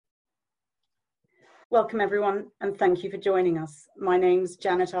Welcome everyone, and thank you for joining us. My name's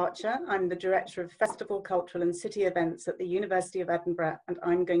Janet Archer. I'm the Director of Festival, Cultural and City Events at the University of Edinburgh, and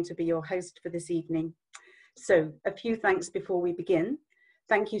I'm going to be your host for this evening. So, a few thanks before we begin.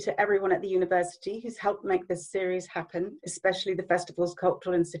 Thank you to everyone at the university who's helped make this series happen, especially the Festival's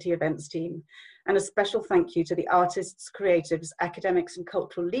Cultural and City Events team. And a special thank you to the artists, creatives, academics and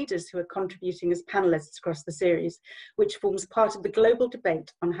cultural leaders who are contributing as panellists across the series, which forms part of the global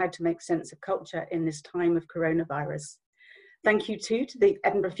debate on how to make sense of culture in this time of coronavirus. Thank you too to the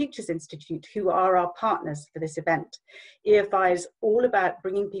Edinburgh Futures Institute, who are our partners for this event. EFI is all about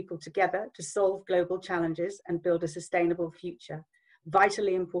bringing people together to solve global challenges and build a sustainable future.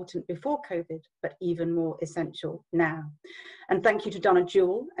 Vitally important before COVID, but even more essential now. And thank you to Donna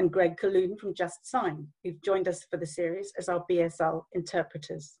Jewell and Greg Colloon from Just Sign, who've joined us for the series as our BSL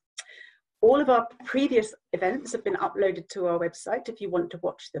interpreters. All of our previous events have been uploaded to our website if you want to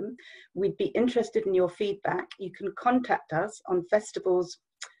watch them. We'd be interested in your feedback. You can contact us on festivals@ed.ac.uk.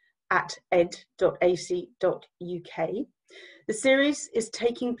 The series is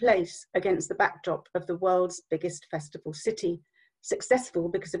taking place against the backdrop of the world's biggest festival city, successful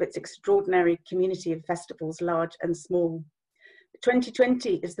because of its extraordinary community of festivals, large and small.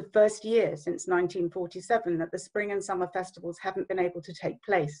 2020 is the first year since 1947 that the spring and summer festivals haven't been able to take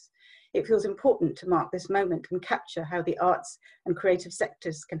place. It feels important to mark this moment and capture how the arts and creative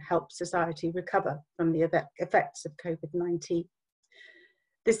sectors can help society recover from the effects of COVID-19.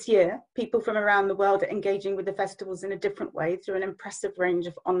 This year, people from around the world are engaging with the festivals in a different way through an impressive range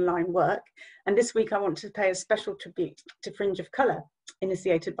of online work. And this week I want to pay a special tribute to Fringe of Colour,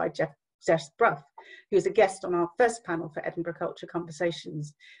 initiated by Jess Bruff, who is a guest on our first panel for Edinburgh Culture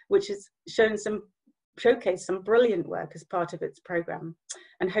Conversations, which has showcased some brilliant work as part of its programme.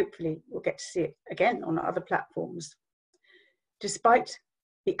 And hopefully we'll get to see it again on other platforms. Despite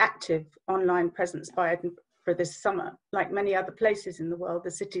the active online presence by Edinburgh for this summer, like many other places in the world, the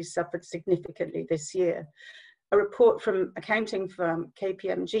city's suffered significantly this year. A report from accounting firm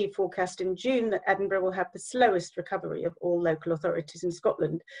KPMG forecast in June that Edinburgh will have the slowest recovery of all local authorities in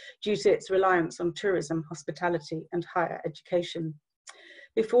Scotland due to its reliance on tourism, hospitality and higher education.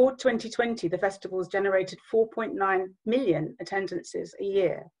 Before 2020, the festivals generated 4.9 million attendances a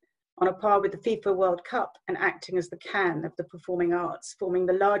year, on a par with the FIFA World Cup and acting as the Cannes of the performing arts, forming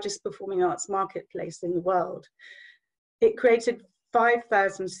the largest performing arts marketplace in the world. It created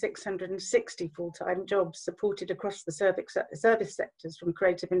 5,660 full-time jobs supported across the service sectors, from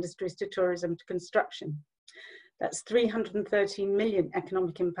creative industries to tourism to construction. That's 313 million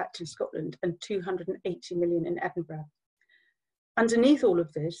economic impact in Scotland and 280 million in Edinburgh. Underneath all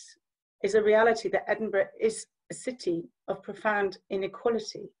of this is a reality that Edinburgh is a city of profound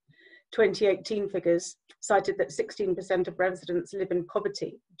inequality. 2018 figures cited that 16% of residents live in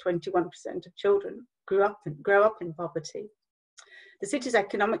poverty, 21% of children grow up in poverty. The city's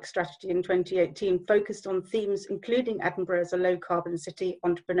economic strategy in 2018 focused on themes including Edinburgh as a low-carbon city,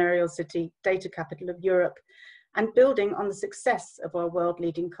 entrepreneurial city, data capital of Europe, and building on the success of our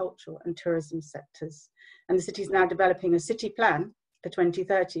world-leading cultural and tourism sectors. And the city is now developing a city plan for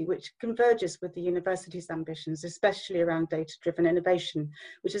 2030, which converges with the university's ambitions, especially around data-driven innovation,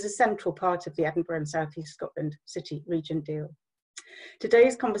 which is a central part of the Edinburgh and South East Scotland City Region deal.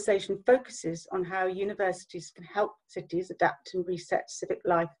 Today's conversation focuses on how universities can help cities adapt and reset civic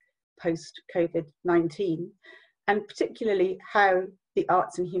life post-COVID-19, and particularly how the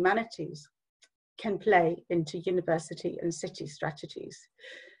arts and humanities can play into university and city strategies.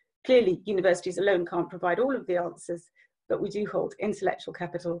 Clearly, universities alone can't provide all of the answers, but we do hold intellectual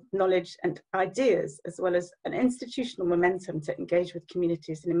capital, knowledge and ideas, as well as an institutional momentum to engage with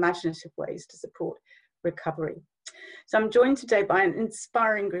communities in imaginative ways to support recovery. So I'm joined today by an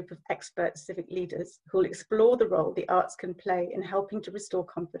inspiring group of expert civic leaders who will explore the role the arts can play in helping to restore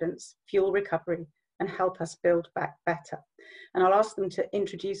confidence, fuel recovery, and help us build back better. And I'll ask them to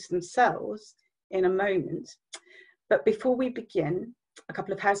introduce themselves in a moment. But before we begin, a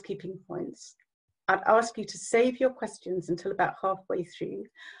couple of housekeeping points. I'd ask you to save your questions until about halfway through.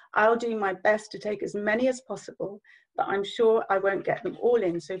 I'll do my best to take as many as possible, but I'm sure I won't get them all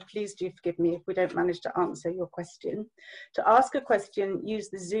in, so please do forgive me if we don't manage to answer your question. To ask a question, use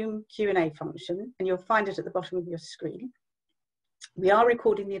the Zoom Q&A function, and you'll find it at the bottom of your screen. We are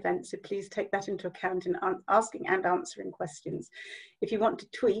recording the event, so please take that into account in asking and answering questions. If you want to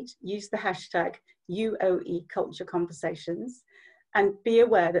tweet, use the hashtag UOE Culture Conversations. And be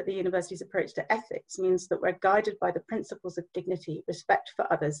aware that the university's approach to ethics means that we're guided by the principles of dignity, respect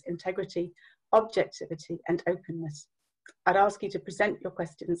for others, integrity, objectivity, and openness. I'd ask you to present your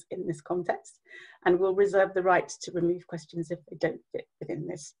questions in this context, and we'll reserve the right to remove questions if they don't fit within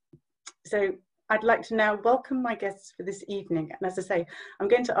this. So I'd like to now welcome my guests for this evening. And as I say, I'm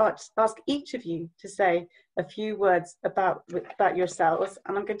going to ask each of you to say a few words about yourselves.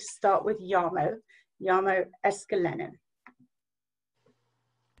 And I'm going to start with Jarmo Eskelinen.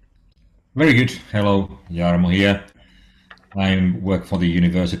 Very good. Hello, Jarmo here. I work for the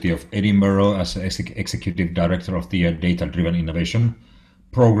University of Edinburgh as Executive Director of the Data-Driven Innovation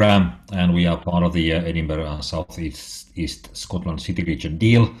Program, and we are part of the Edinburgh and South East Scotland City Region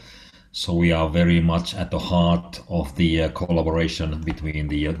deal. So we are very much at the heart of the collaboration between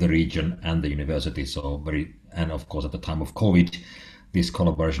the region and the university. And of course, at the time of COVID, this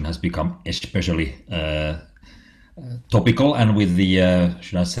collaboration has become especially topical and with the,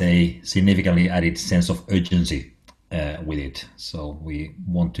 should I say, significantly added sense of urgency with it. So we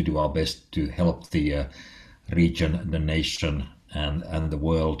want to do our best to help the region, the nation, and the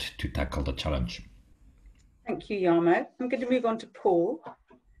world to tackle the challenge. Thank you, Jarmo. I'm going to move on to Paul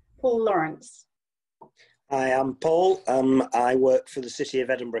Lawrence. Hi, I'm Paul. I work for the City of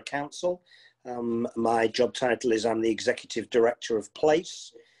Edinburgh Council. My job title is I'm the Executive Director of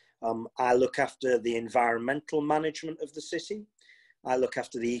Place. I look after the environmental management of the city. I look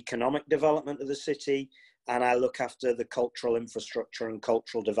after the economic development of the city, and I look after the cultural infrastructure and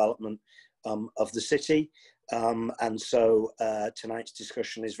cultural development of the city. And so tonight's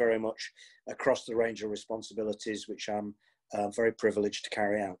discussion is very much across the range of responsibilities, which I'm very privileged to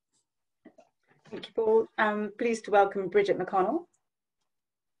carry out. Thank you, Paul. I'm pleased to welcome Bridget McConnell.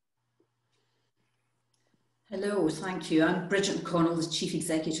 Hello, thank you. I'm Bridget McConnell, the Chief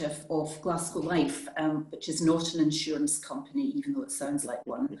Executive of Glasgow Life, which is not an insurance company, even though it sounds like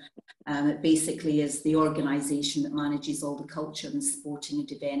one. It basically is the organisation that manages all the culture and sporting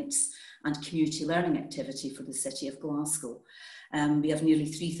and events and community learning activity for the City of Glasgow. We have nearly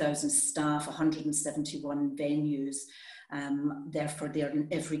 3,000 staff, 171 venues, therefore they're in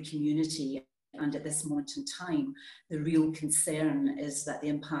every community. And at this moment in time, the real concern is that the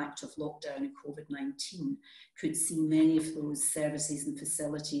impact of lockdown and COVID-19 could see many of those services and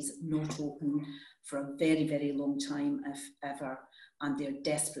facilities not open for a very, very long time, if ever, and they're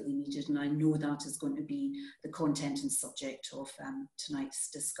desperately needed. And I know that is going to be the content and subject of tonight's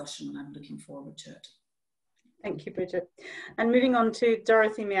discussion, and I'm looking forward to it. Thank you, Bridget. And moving on to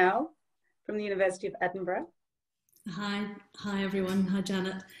Dorothy Miall from the University of Edinburgh. Hi everyone. Hi,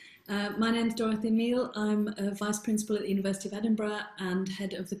 Janet. My name is Dorothy Miall. I'm a Vice Principal at the University of Edinburgh and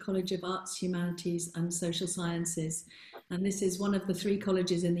Head of the College of Arts, Humanities and Social Sciences. And this is one of the 3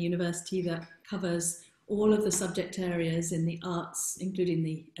 colleges in the university that covers all of the subject areas in the arts, including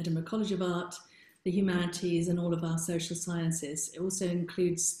the Edinburgh College of Art, the humanities and all of our social sciences. It also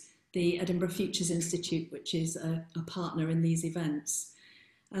includes the Edinburgh Futures Institute, which is a partner in these events.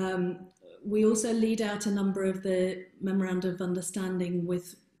 We also lead out a number of the Memorandum of Understanding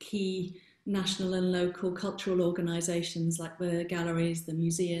with key national and local cultural organisations like the galleries, the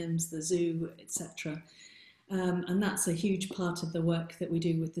museums, the zoo, etc. And that's a huge part of the work that we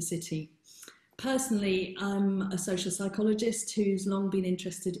do with the city. Personally, I'm a social psychologist who's long been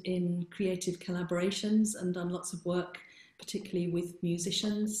interested in creative collaborations and done lots of work, particularly with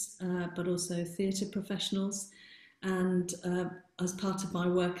musicians, but also theatre professionals. And as part of my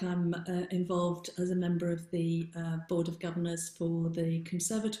work, I'm involved as a member of the Board of Governors for the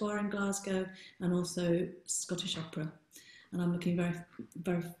Conservatoire in Glasgow and also Scottish Opera. And I'm looking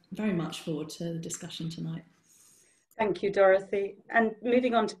very much forward to the discussion tonight. Thank you, Dorothy. And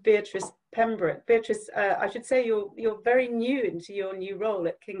moving on to Beatrice Pembroke. Beatrice, I should say you're very new into your new role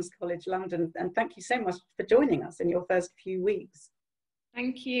at King's College London, and thank you so much for joining us in your first few weeks.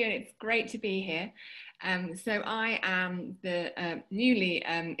 Thank you, it's great to be here. So I am the newly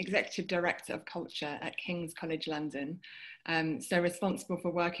Executive Director of Culture at King's College London, so responsible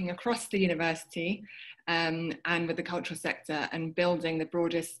for working across the university and with the cultural sector and building the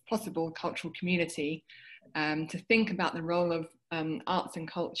broadest possible cultural community to think about the role of arts and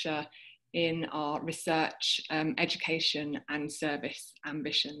culture in our research, education and service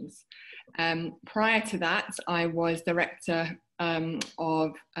ambitions. Prior to that, I was Director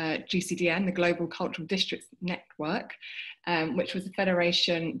of GCDN, the Global Cultural Districts Network, which was a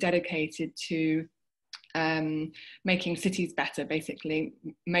federation dedicated to making cities better, basically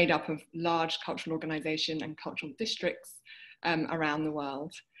made up of large cultural organisations and cultural districts around the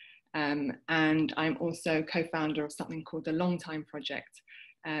world. And I'm also co-founder of something called the Long Time Project,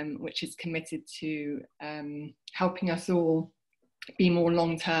 which is committed to helping us all be more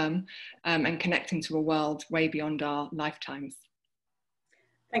long-term and connecting to a world way beyond our lifetimes.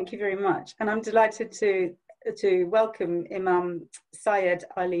 Thank you very much. And I'm delighted to welcome Imam Syed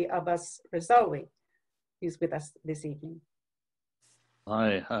Ali Abbas Razawi, who's with us this evening.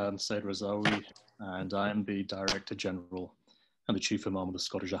 Hi, I'm Said Razawi, and I am the Director General and the Chief Imam of the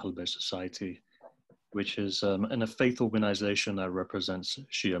Scottish Ahl-Bayt Society, which is a faith organisation that represents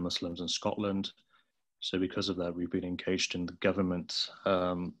Shia Muslims in Scotland. So because of that, we've been engaged in the government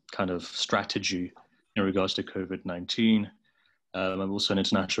kind of strategy in regards to COVID-19. I'm also an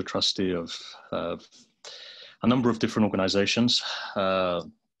international trustee of a number of different organisations,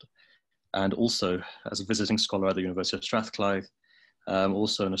 and also as a visiting scholar at the University of Strathclyde,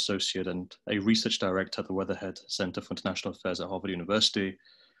 also an associate and a research director at the Weatherhead Centre for International Affairs at Harvard University,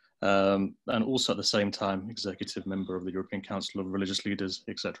 and also at the same time executive member of the European Council of Religious Leaders,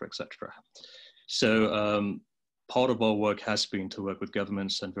 etc., etc. So part of our work has been to work with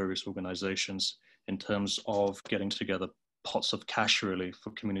governments and various organisations in terms of getting together pots of cash really for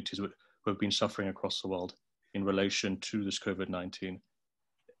communities who have been suffering across the world in relation to this COVID-19,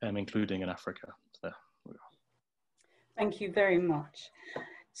 including in Africa. There we are. Thank you very much.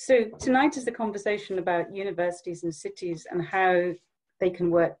 So tonight is a conversation about universities and cities and how they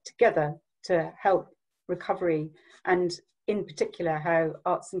can work together to help recovery, and in particular how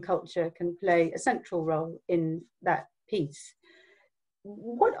arts and culture can play a central role in that piece.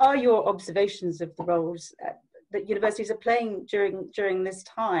 What are your observations of the roles that universities are playing during this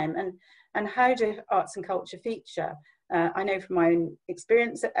time, and how do arts and culture feature? I know from my own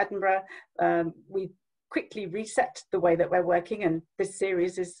experience at Edinburgh, we've quickly reset the way that we're working, and this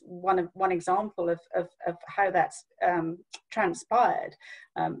series is one example of how that's transpired.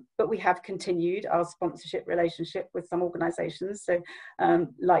 But we have continued our sponsorship relationship with some organisations. So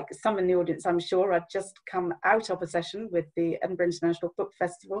like some in the audience, I'm sure, I've just come out of a session with the Edinburgh International Book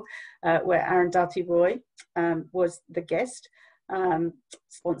Festival where Arundhati Roy was the guest,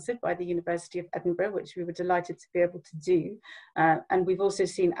 sponsored by the University of Edinburgh, which we were delighted to be able to do. And we've also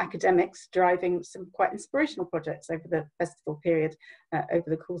seen academics driving some quite inspirational projects over the festival period, over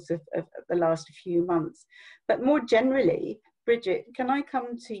the course of the last few months. But more generally, Bridget, can I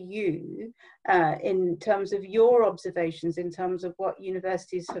come to you in terms of your observations, in terms of what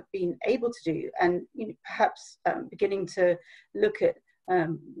universities have been able to do, and perhaps beginning to look at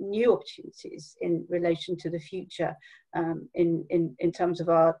new opportunities in relation to the future, in terms of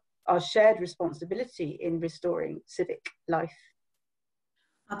our shared responsibility in restoring civic life?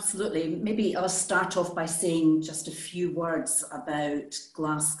 Absolutely. Maybe I'll start off by saying just a few words about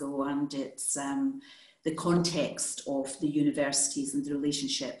Glasgow and its the context of the universities and the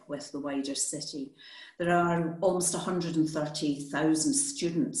relationship with the wider city. There are almost 130,000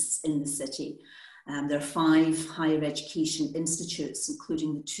 students in the city. There are 5 higher education institutes,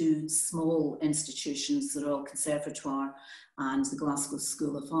 including the 2 small institutions, the Royal Conservatoire and the Glasgow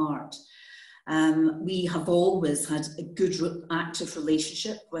School of Art. We have always had a good active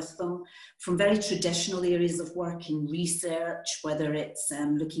relationship with them, from very traditional areas of work in research, whether it's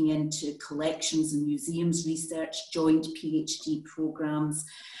looking into collections and museums research, joint PhD programmes,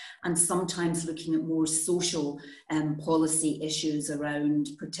 and sometimes looking at more social policy issues around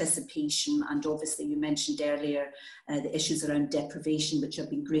participation. And obviously you mentioned earlier the issues around deprivation, which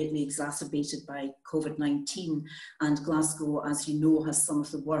have been greatly exacerbated by COVID-19. And Glasgow, as you know, has some of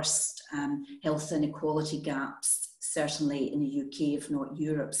the worst health inequality gaps, certainly in the UK, if not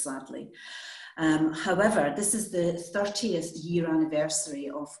Europe, sadly. However, this is the 30th year anniversary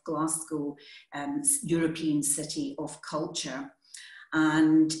of Glasgow, European City of Culture.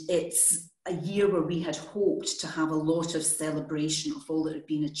 And it's a year where we had hoped to have a lot of celebration of all that had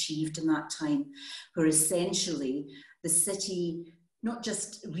been achieved in that time, where essentially the city not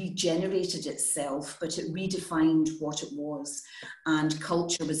just regenerated itself, but it redefined what it was. And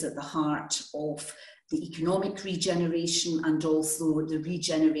culture was at the heart of the economic regeneration and also the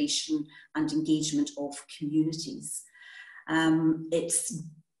regeneration and engagement of communities. It's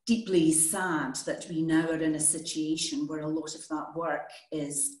deeply sad that we now are in a situation where a lot of that work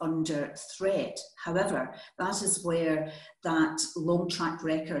is under threat. However, that is where that long track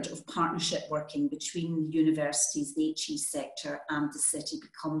record of partnership working between universities, the HE sector and the city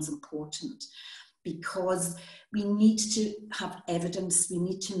becomes important, because we need to have evidence, we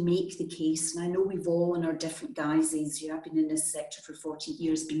need to make the case. And I know we've all in our different guises, you have been in this sector for 40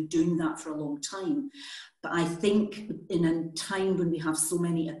 years, been doing that for a long time. But I think in a time when we have so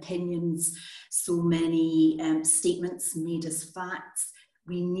many opinions, so many statements made as facts,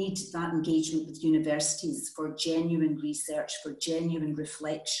 we need that engagement with universities for genuine research, for genuine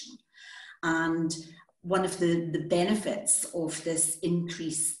reflection. And one of the benefits of this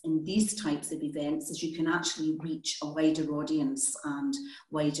increase in these types of events is you can actually reach a wider audience and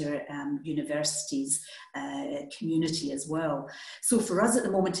wider universities community as well. So for us at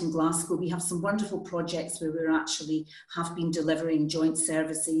the moment in Glasgow, we have some wonderful projects where we're actually have been delivering joint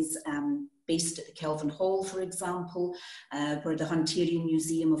services based at the Kelvin Hall, for example, where the Hunterian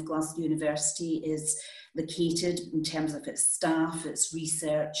Museum of Glasgow University is located in terms of its staff, its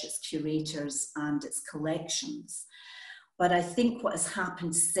research, its curators and its collections. But I think what has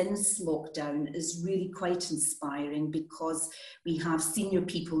happened since lockdown is really quite inspiring, because we have senior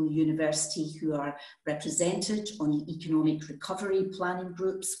people in the university who are represented on the economic recovery planning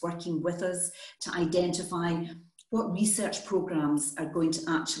groups, working with us to identify what research programmes are going to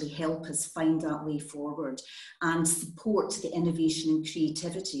actually help us find that way forward and support the innovation and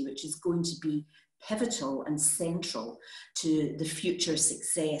creativity, which is going to be pivotal and central to the future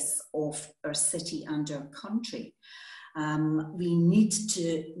success of our city and our country. We need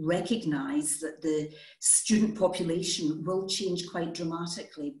to recognise that the student population will change quite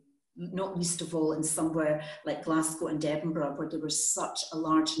dramatically, not least of all in somewhere like Glasgow and Edinburgh, where there was such a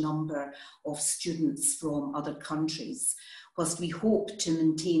large number of students from other countries. Whilst we hope to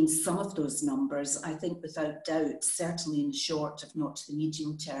maintain some of those numbers, I think without doubt, certainly in the short, if not to the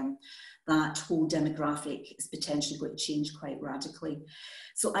medium term, that whole demographic is potentially going to change quite radically.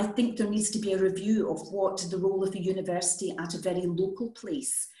 So I think there needs to be a review of what the role of a university at a very local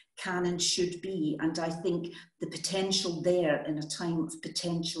place can and should be. And I think the potential there in a time of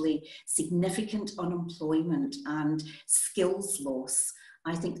potentially significant unemployment and skills loss,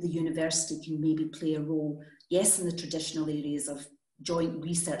 I think the university can maybe play a role, yes, in the traditional areas of joint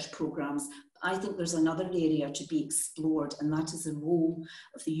research programmes. I think there's another area to be explored, and that is the role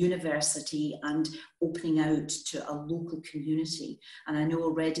of the university and opening out to a local community. And I know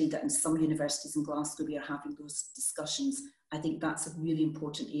already that in some universities in Glasgow we are having those discussions. I think that's a really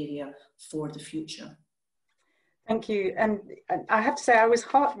important area for the future. Thank you. And I have to say I was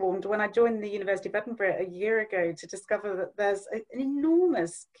heartwarmed when I joined the University of Edinburgh a year ago to discover that there's an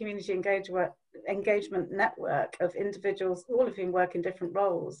enormous community engagement network of individuals, all of whom work in different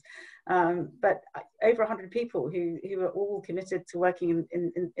roles, but over 100 people who are all committed to working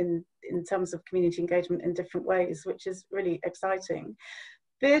in terms of community engagement in different ways, which is really exciting.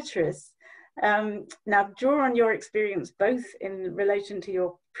 Beatrice, now draw on your experience both in relation to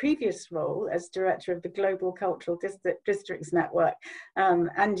your previous role as director of the Global Cultural Districts Network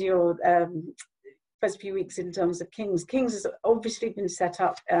and your first few weeks in terms of King's. King's has obviously been set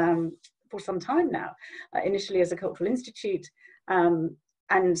up for some time now, initially as a cultural institute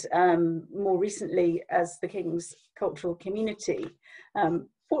and more recently as the King's Cultural Community.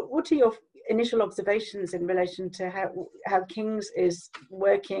 What are your initial observations in relation to how King's is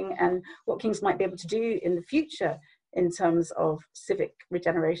working and what King's might be able to do in the future in terms of civic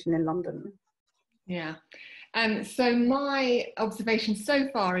regeneration in London? Yeah, so my observation so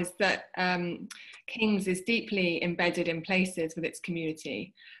far is that King's is deeply embedded in places with its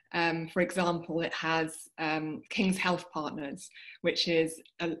community. For example, it has King's Health Partners, which is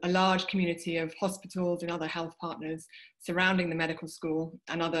a large community of hospitals and other health partners surrounding the medical school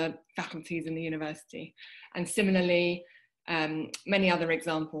and other faculties in the university. And similarly, many other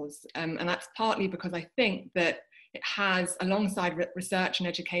examples. And that's partly because I think that it has, alongside research and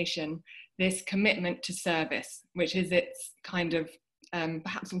education, this commitment to service, which is its kind of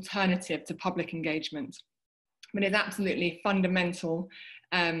perhaps alternative to public engagement. But it's absolutely fundamental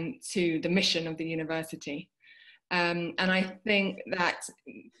to the mission of the university. And I think that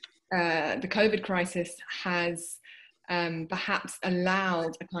the COVID crisis has perhaps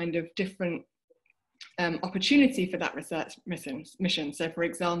allowed a kind of different opportunity for that research mission. So for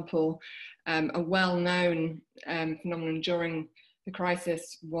example, a well-known phenomenon during the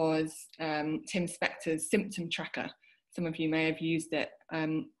crisis was Tim Spector's symptom tracker. Some of you may have used it.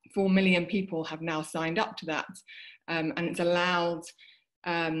 4 million people have now signed up to that, and it's allowed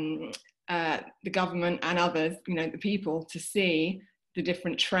the government and others, the people, to see the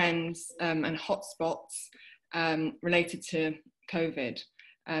different trends and hotspots related to COVID.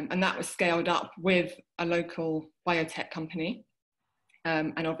 And that was scaled up with a local biotech company,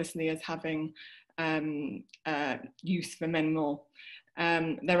 and obviously as having use for many more.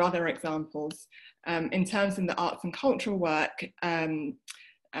 There are other examples. In terms of the arts and cultural work,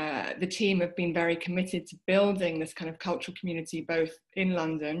 the team have been very committed to building this kind of cultural community both in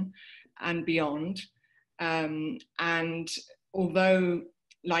London and beyond. And although,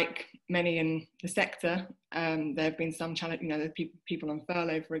 like many in the sector, there have been some challenge, there are people on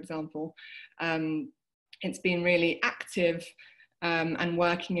furlough, for example, it's been really active and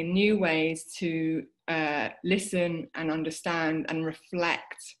working in new ways to listen and understand and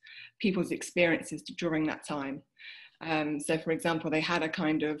reflect people's experiences during that time. So for example, they had a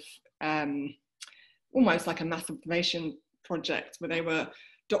kind of almost like a mass observation project where they were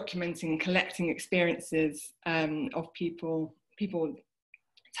documenting, collecting experiences of people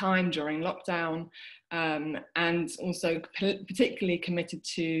time during lockdown, and also particularly committed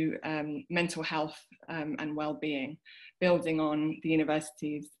to mental health and well-being, building on the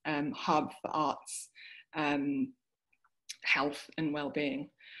university's hub for arts, health and well-being.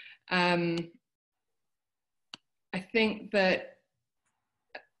 I think that,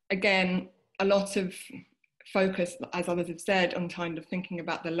 again, a lot of focus, as others have said, on kind of thinking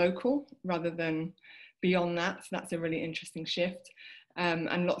about the local rather than beyond that. So that's a really interesting shift,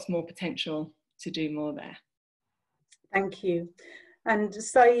 and lots more potential to do more there. Thank you. And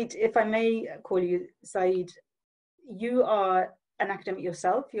Saeed, if I may call you Saeed, you are an academic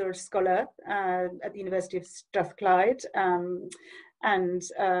yourself. You're a scholar at the University of Strathclyde and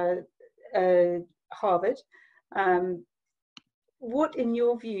Harvard. What, in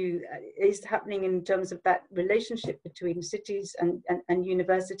your view, is happening in terms of that relationship between cities and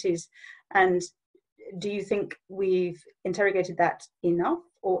universities? And do you think we've interrogated that enough,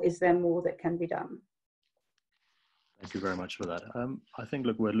 or is there more that can be done? Thank you very much for that. I think,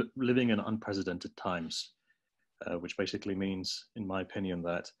 look, we're living in unprecedented times, which basically means, in my opinion,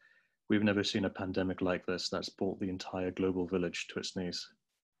 that we've never seen a pandemic like this that's brought the entire global village to its knees.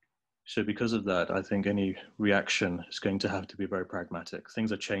 So because of that, I think any reaction is going to have to be very pragmatic.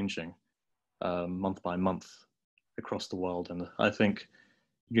 Things are changing month by month across the world. And I think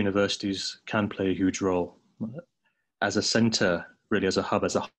universities can play a huge role as a center, really as a hub,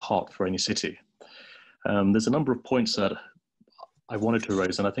 as a heart for any city. There's a number of points that I wanted to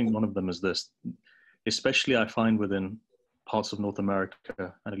raise, and I think one of them is this. Especially I find within parts of North America,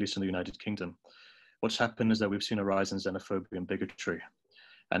 and at least in the United Kingdom, what's happened is that we've seen a rise in xenophobia and bigotry.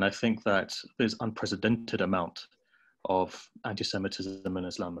 And I think that there's unprecedented amount of anti-Semitism and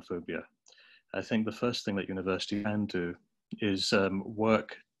Islamophobia. I think the first thing that university can do is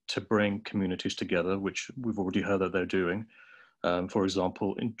work to bring communities together, which we've already heard that they're doing, for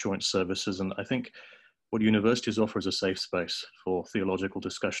example, in joint services. And I think what universities offer is a safe space for theological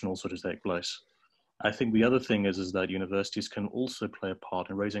discussion also to take place. I think the other thing is that universities can also play a part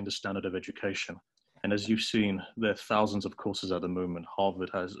in raising the standard of education. And as you've seen, there are thousands of courses at the moment.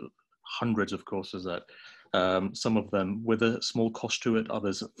 Harvard has hundreds of courses that some of them with a small cost to it,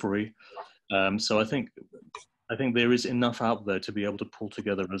 others free. So I think there is enough out there to be able to pull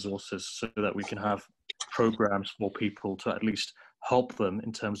together resources so that we can have programs for people to at least help them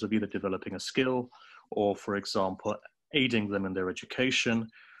in terms of either developing a skill or, for example, aiding them in their education,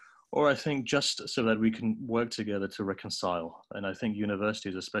 or I think just so that we can work together to reconcile. And I think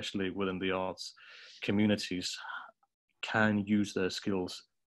universities, especially within the arts communities, can use their skills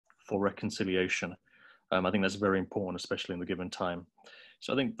for reconciliation. I think that's very important, especially in the given time.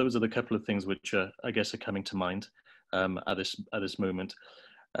 So I think those are the couple of things which I guess are coming to mind at this moment.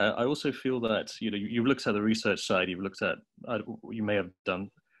 I also feel that you've looked at the research side. You've looked at you may have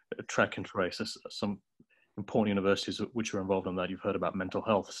done track and trace. Some important universities which are involved in that. You've heard about mental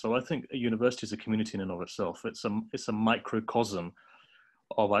health. So I think a university is a community in and of itself. It's a microcosm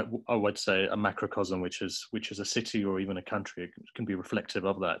of, I would say, a macrocosm, which is a city or even a country. It can be reflective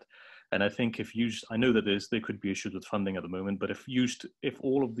of that. And I think if used, I know that there could be issues with funding at the moment, but if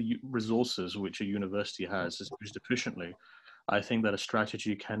all of the resources which a university has is used efficiently, I think that a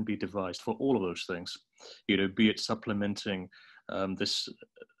strategy can be devised for all of those things. Be it supplementing this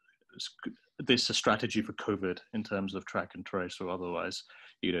strategy for COVID in terms of track and trace or otherwise.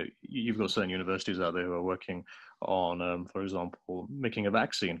 You've got certain universities out there who are working on, for example, making a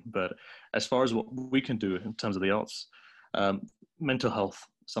vaccine. But as far as what we can do in terms of the arts, mental health,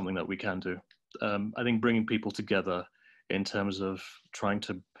 something that we can do. I think bringing people together in terms of trying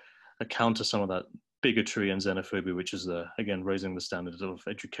to counter some of that bigotry and xenophobia, which is again raising the standards of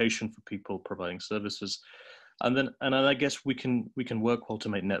education for people, providing services. And I guess we can work well to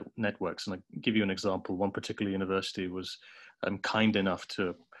make networks. And I'll give you an example. One particular university was kind enough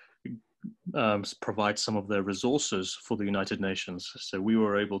to provide some of their resources for the United Nations. So we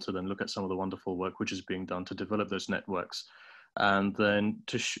were able to then look at some of the wonderful work which is being done to develop those networks, and then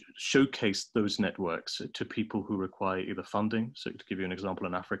to showcase those networks to people who require either funding. So to give you an example,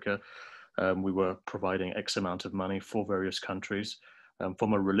 in Africa, we were providing X amount of money for various countries.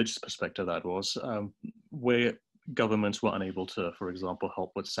 From a religious perspective, that was where governments were unable to, for example,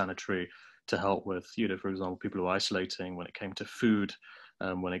 help with sanitary, to help with, for example, people who are isolating, when it came to food,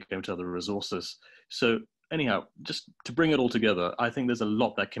 when it came to other resources. So anyhow, just to bring it all together, I think there's a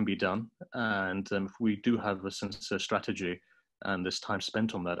lot that can be done. And if we do have a sincere strategy and there's time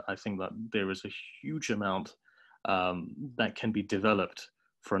spent on that, I think that there is a huge amount that can be developed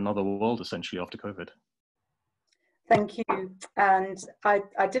for another world, essentially, after COVID. Thank you. And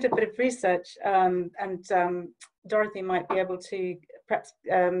I did a bit of research, and Dorothy might be able to perhaps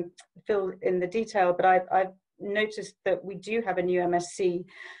fill in the detail, but I've noticed that we do have a new MSc,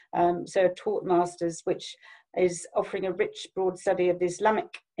 so a taught masters, which is offering a rich, broad study of the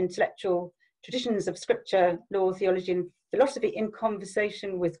Islamic intellectual traditions of scripture, law, theology, and philosophy in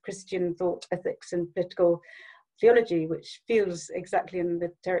conversation with Christian thought, ethics, and political theology, which feels exactly in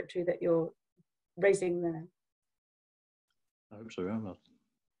the territory that you're raising there. I hope so, yeah. That's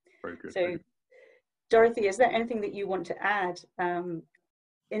very good. So, Dorothy, is there anything that you want to add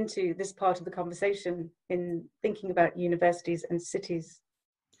into this part of the conversation in thinking about universities and cities?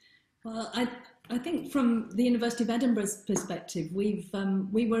 Well, I think from the University of Edinburgh's perspective, we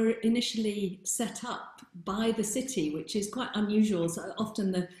were initially set up by the city, which is quite unusual. So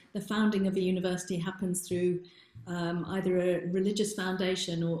often the founding of a university happens through either a religious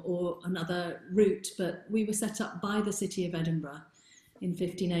foundation or another route, but we were set up by the city of Edinburgh in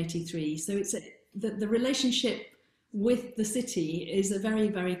 1583. So it's the relationship with the city is a very,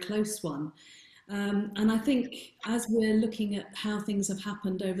 very close one. And I think as we're looking at how things have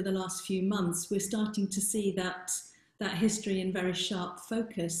happened over the last few months, we're starting to see that history in very sharp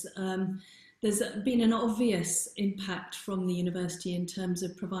focus. There's been an obvious impact from the university in terms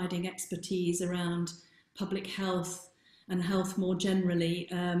of providing expertise around public health and health more generally,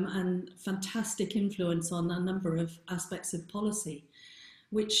 and fantastic influence on a number of aspects of policy,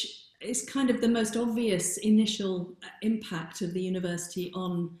 which is kind of the most obvious initial impact of the university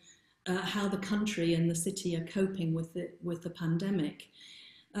on how the country and the city are coping with the pandemic.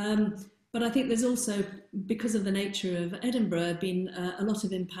 But I think there's also, because of the nature of Edinburgh, been a lot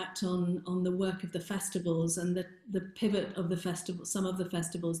of impact on the work of the festivals and the pivot of the festival, some of the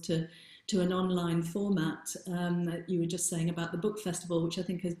festivals to an online format. You were just saying about the book festival, which I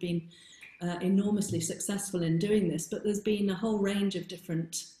think has been enormously successful in doing this, but there's been a whole range of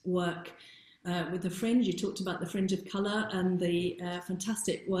different work with the Fringe. You talked about the Fringe of Colour and the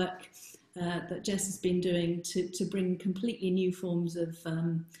fantastic work that Jess has been doing to bring completely new forms of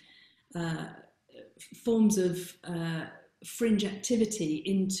fringe activity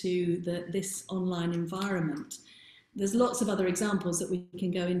into this online environment. There's lots of other examples that we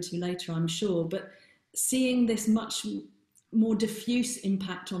can go into later, I'm sure, but seeing this much more diffuse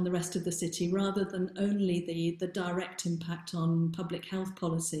impact on the rest of the city rather than only the direct impact on public health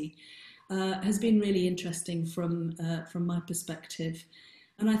policy has been really interesting from my perspective.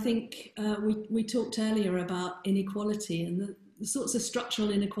 And I think we talked earlier about inequality, and the sorts of structural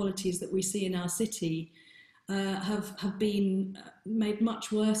inequalities that we see in our city have been made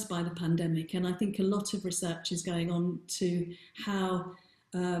much worse by the pandemic. And I think a lot of research is going on to how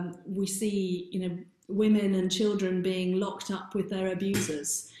we see, women and children being locked up with their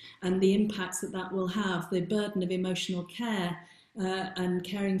abusers and the impacts that will have. The burden of emotional care and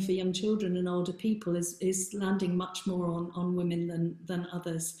caring for young children and older people is landing much more on women than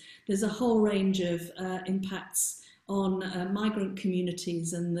others. There's a whole range of impacts on migrant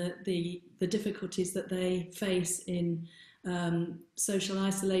communities and the difficulties that they face in social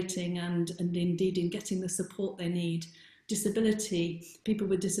isolating and indeed in getting the support they need. Disability, people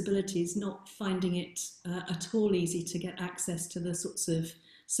with disabilities not finding it at all easy to get access to the sorts of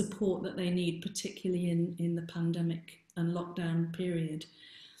support that they need, particularly in the pandemic and lockdown period.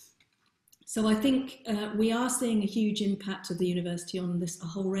 So I think we are seeing a huge impact of the university on a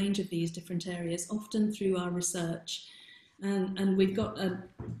whole range of these different areas, often through our research. And we've got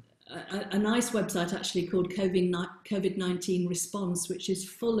a nice website actually called COVID-19 Response, which is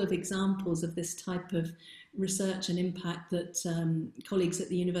full of examples of this type of research and impact that colleagues at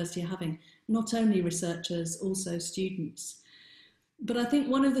the university are having, not only researchers, also students. But I think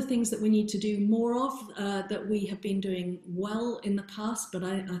one of the things that we need to do more of, that we have been doing well in the past, but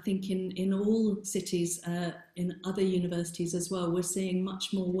I think in all cities, in other universities as well, we're seeing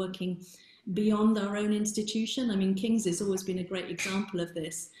much more working beyond our own institution. I mean, King's has always been a great example of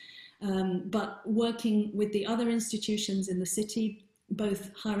this, but working with the other institutions in the city,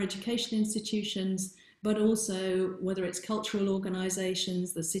 both higher education institutions, but also whether it's cultural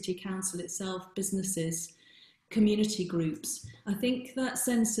organisations, the city council itself, businesses, community groups. I think that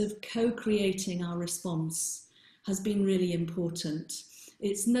sense of co-creating our response has been really important.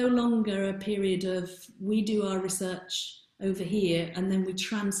 It's no longer a period of we do our research over here and then we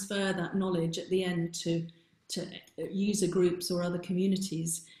transfer that knowledge at the end to user groups or other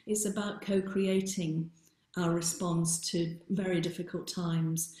communities. It's about co-creating our response to very difficult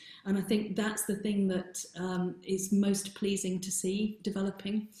times. And I think that's the thing that is most pleasing to see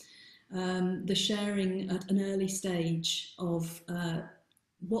developing. The sharing at an early stage of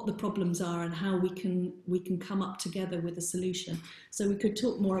what the problems are and how we can come up together with a solution. So we could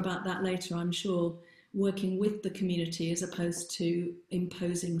talk more about that later, I'm sure, working with the community as opposed to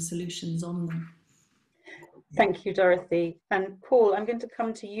imposing solutions on them. Thank you, Dorothy. And Paul, I'm going to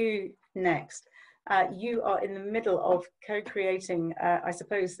come to you next. You are in the middle of co-creating, I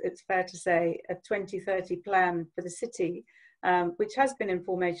suppose it's fair to say, a 2030 plan for the city, which has been in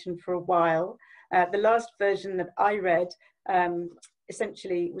formation for a while. The last version that I read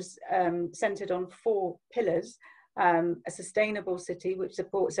essentially was centered on 4 pillars. A sustainable city which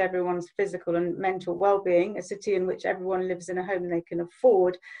supports everyone's physical and mental well-being, a city in which everyone lives in a home they can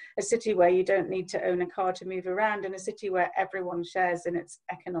afford, a city where you don't need to own a car to move around, and a city where everyone shares in its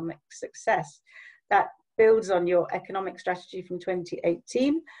economic success. That builds on your economic strategy from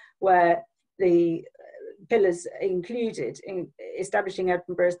 2018, where the pillars included in establishing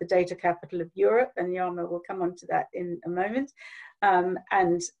Edinburgh as the data capital of Europe, and Jarmo will come on to that in a moment,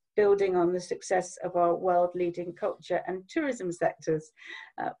 and building on the success of our world-leading culture and tourism sectors.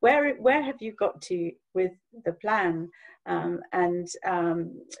 Where have you got to with the plan, and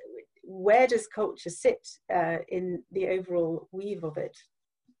where does culture sit in the overall weave of it?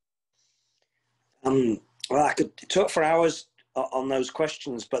 Well, I could talk for hours on those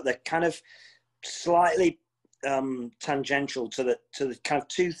questions, but they're kind of slightly tangential to the kind of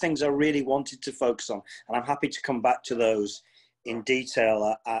 2 things I really wanted to focus on, and I'm happy to come back to those in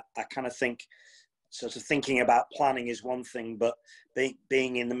detail. I kind of think sort of thinking about planning is one thing, but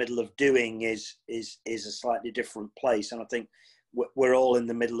being in the middle of doing is a slightly different place. And I think we're all in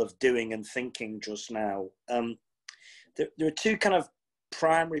the middle of doing and thinking just now. There are 2 kind of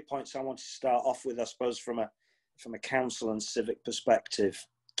primary points I want to start off with, I suppose, from a council and civic perspective.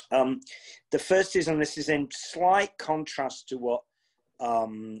 The first is, and this is in slight contrast to what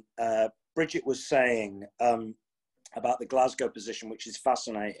Bridget was saying, about the Glasgow position, which is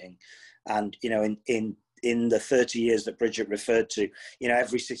fascinating. And, you know, in the 30 years that Bridget referred to, you know,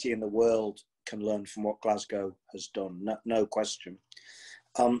 every city in the world can learn from what Glasgow has done, no question.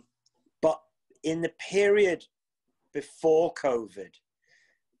 But in the period before COVID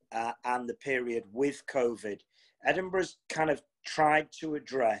and the period with COVID, Edinburgh's kind of tried to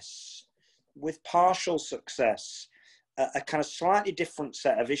address, with partial success, a kind of slightly different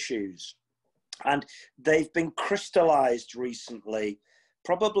set of issues. And they've been crystallized recently,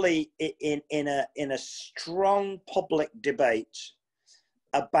 probably in a strong public debate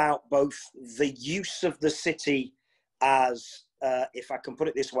about both the use of the city as, if I can put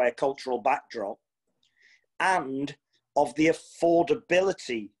it this way, a cultural backdrop, and of the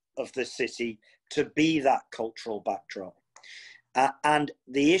affordability of the city to be that cultural backdrop. And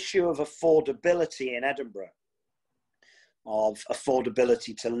the issue of affordability in Edinburgh, of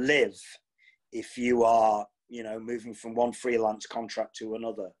affordability to live, if you are, you know, moving from one freelance contract to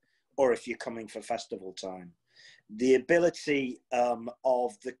another, or if you're coming for festival time. The ability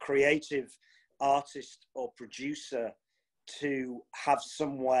of the creative artist or producer to have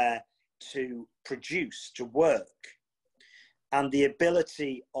somewhere to produce, to work, and the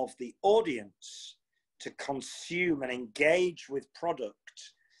ability of the audience to consume and engage with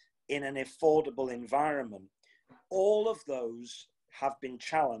product in an affordable environment. All of those have been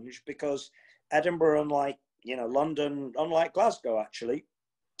challenged because Edinburgh, unlike, you know, London, unlike Glasgow actually,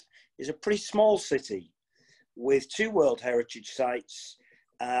 is a pretty small city with 2 World Heritage Sites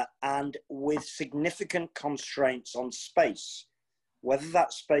and with significant constraints on space, whether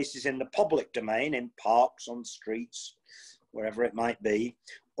that space is in the public domain, in parks, on streets, wherever it might be,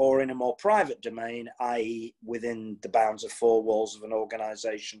 or in a more private domain, i.e. within the bounds of 4 walls of an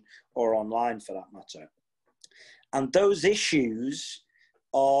organisation or online for that matter. And those issues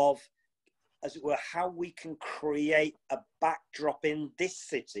of, as it were, how we can create a backdrop in this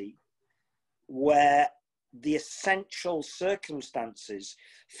city where the essential circumstances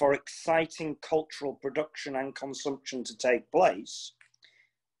for exciting cultural production and consumption to take place,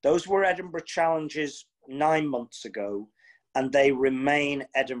 those were Edinburgh challenges 9 months ago, and they remain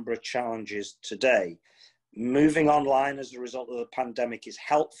Edinburgh challenges today. Moving online as a result of the pandemic is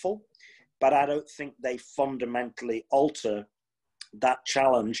helpful, but I don't think they fundamentally alter that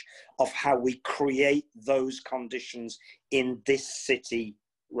challenge of how we create those conditions in this city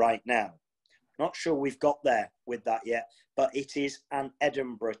right now. Not sure we've got there with that yet, but it is an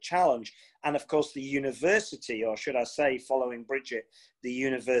Edinburgh challenge. And of course, the university, or should I say, following Bridget, the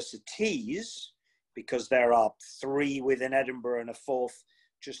universities, because there are 3 within Edinburgh and a 4th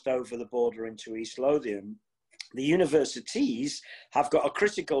just over the border into East Lothian. The universities have got a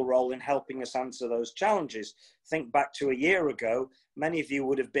critical role in helping us answer those challenges. Think back to a year ago, many of you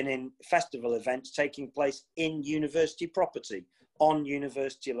would have been in festival events taking place in university property, on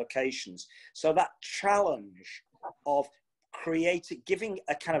university locations. So that challenge of giving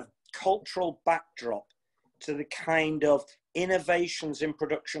a kind of cultural backdrop to the kind of innovations in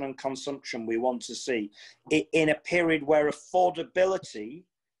production and consumption we want to see in a period where affordability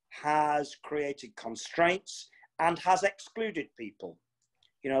has created constraints and has excluded people.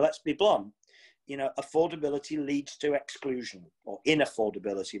 You know, let's be blunt. You know, affordability leads to exclusion, or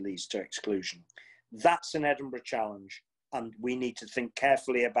inaffordability leads to exclusion. That's an Edinburgh challenge, and we need to think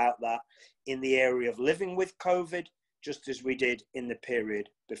carefully about that in the area of living with COVID, just as we did in the period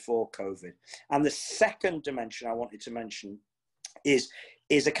before COVID. And the second dimension I wanted to mention is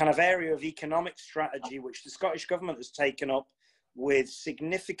a kind of area of economic strategy which the Scottish Government has taken up with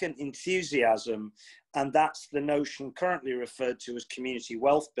significant enthusiasm, and that's the notion currently referred to as community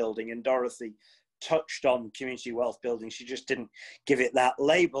wealth building. And Dorothy touched on community wealth building. She just didn't give it that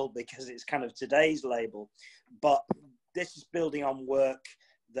label because it's kind of today's label. But this is building on work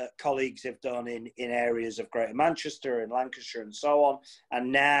that colleagues have done in areas of Greater Manchester and Lancashire and so on,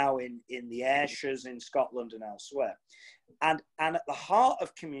 and now in the Ayrshires in Scotland and elsewhere. And at the heart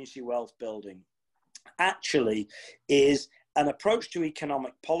of community wealth building actually is an approach to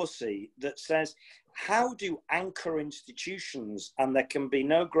economic policy that says, how do anchor institutions, and there can be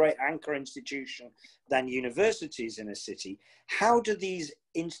no great anchor institution than universities in a city, how do these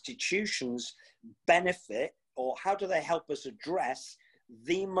institutions benefit, or how do they help us address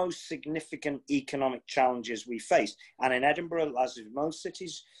the most significant economic challenges we face? And in Edinburgh, as in most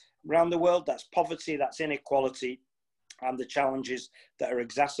cities around the world, that's poverty, that's inequality, and the challenges that are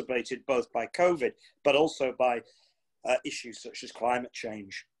exacerbated both by COVID, but also by issues such as climate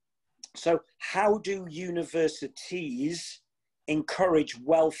change. So how do universities encourage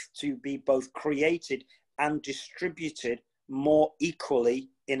wealth to be both created and distributed more equally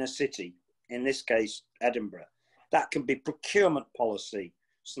in a city? In this case, Edinburgh. That can be procurement policy,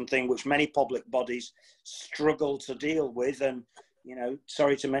 something which many public bodies struggle to deal with. And, you know,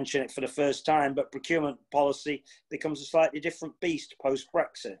 sorry to mention it for the first time, but procurement policy becomes a slightly different beast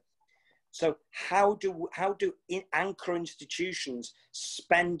post-Brexit. So how do anchor institutions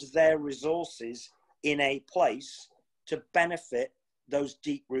spend their resources in a place to benefit those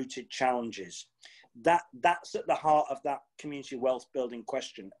deep-rooted challenges? That's at the heart of that community wealth building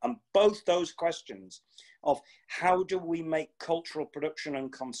question. And both those questions of how do we make cultural production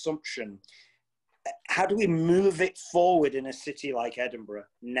and consumption, how do we move it forward in a city like Edinburgh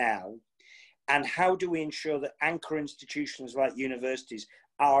now, and how do we ensure that anchor institutions like universities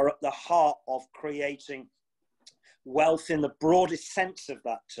are at the heart of creating wealth in the broadest sense of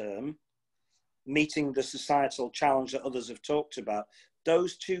that term, meeting the societal challenge that others have talked about?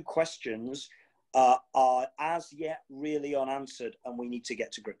 Those two questions are as yet really unanswered, and we need to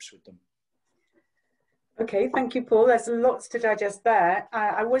get to grips with them. Okay, thank you, Paul. There's lots to digest there.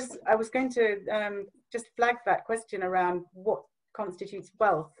 I was going to just flag that question around what constitutes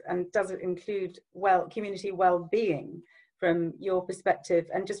wealth, and does it include community well-being from your perspective,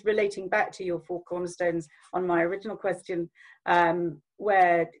 and just relating back to your four cornerstones on my original question,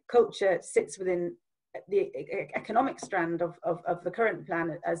 where culture sits within the economic strand of the current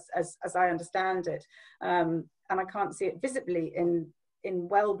plan as I understand it, and I can't see it visibly in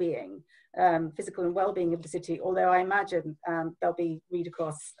well-being, physical and well-being of the city, although I imagine there'll be read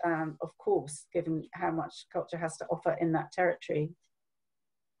across, of course, given how much culture has to offer in that territory.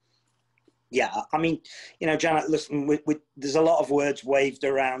 Yeah, I mean, you know, Janet, listen, there's a lot of words waved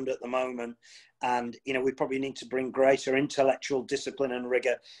around at the moment, and, you know, we probably need to bring greater intellectual discipline and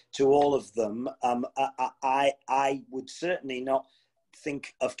rigor to all of them. I would certainly not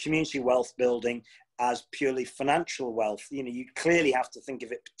think of community wealth building as purely financial wealth. You know, you clearly have to think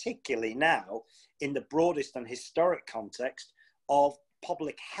of it, particularly now, in the broadest and historic context of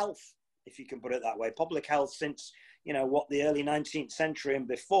public health, if you can put it that way. Public health since, you know, what the early 19th century and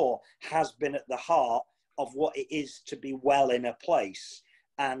before has been at the heart of what it is to be well in a place.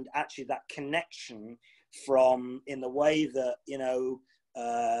 And actually that connection from, in the way that, you know,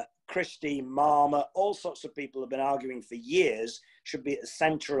 Christie, Marmer, all sorts of people have been arguing for years should be at the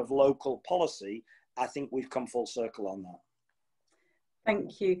centre of local policy. I think we've come full circle on that.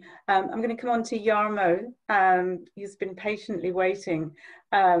 Thank you. I'm going to come on to Jarmo, who's been patiently waiting.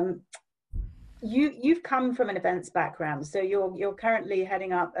 You've come from an events background, so you're currently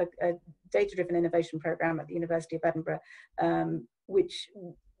heading up a data-driven innovation program at the University of Edinburgh, which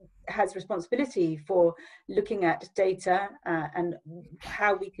has responsibility for looking at data and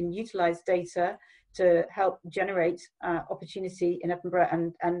how we can utilize data to help generate opportunity in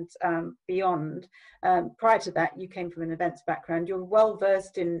Edinburgh and beyond. Prior to that, you came from an events background. You're well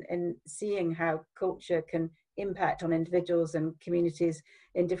versed in seeing how culture can impact on individuals and communities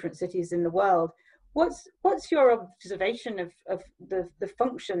in different cities in the world. What's your observation of the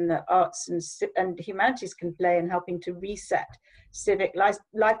function that arts and humanities can play in helping to reset civic life,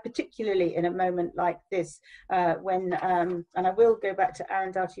 particularly in a moment like this, when, and I will go back to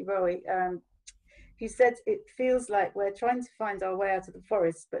Arundhati Roy, who said it feels like we're trying to find our way out of the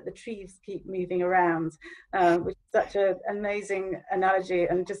forest, but the trees keep moving around, which is such an amazing analogy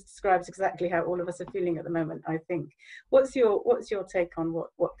and just describes exactly how all of us are feeling at the moment, I think. What's your take on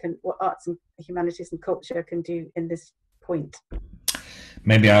what arts and humanities and culture can do in this point?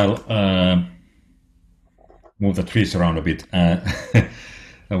 Maybe I'll move the trees around a bit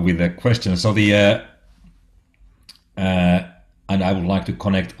with the question. So and I would like to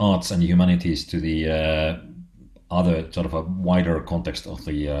connect arts and humanities to the other sort of a wider context of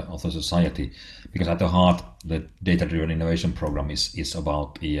the society, because at the heart, the data-driven innovation program is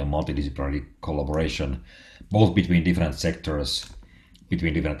about the multidisciplinary collaboration, both between different sectors,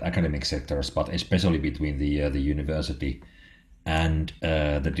 between different academic sectors, but especially between the university and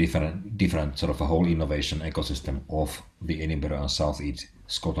the different sort of a whole innovation ecosystem of the Edinburgh and South East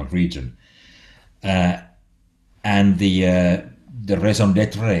Scotland region. And the raison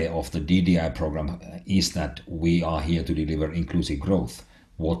d'etre of the DDI program is that we are here to deliver inclusive growth.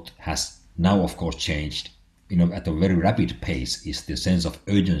 What has now, of course, changed, at a very rapid pace is the sense of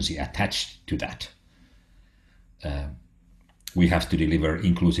urgency attached to that. We have to deliver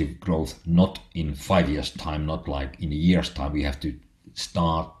inclusive growth not in 5 years' time, not like in a year's time. We have to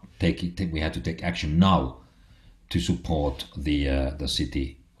we have to take action now to support the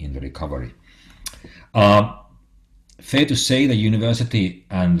city in the recovery. Fair to say the university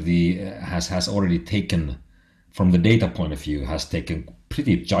and has already taken, from the data point of view, has taken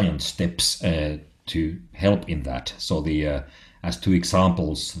pretty giant steps to help in that. So as two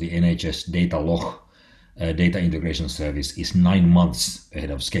examples, the NHS data log data integration service is 9 months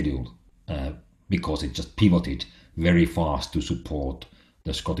ahead of schedule because it just pivoted very fast to support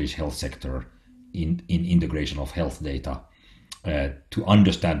the Scottish health sector in integration of health data to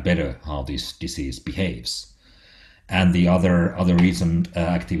understand better how this disease behaves. And the other recent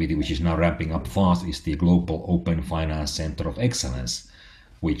activity, which is now ramping up fast, is the Global Open Finance Center of Excellence,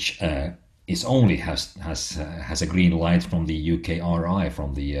 which has a green light from the UKRI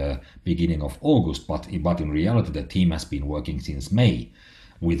from the beginning of August, but in reality the team has been working since May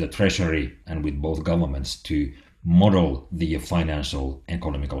with the Treasury and with both governments to model the financial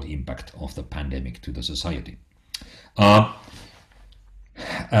economical impact of the pandemic to the society.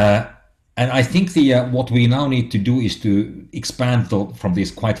 And I think what we now need to do is to expand from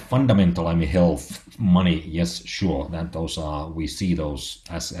this quite fundamental, health, money, yes, sure, that we see those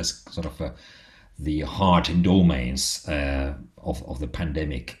as sort of the hard domains of the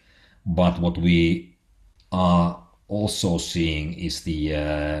pandemic. But what we are also seeing is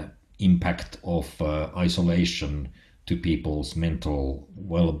the impact of isolation to people's mental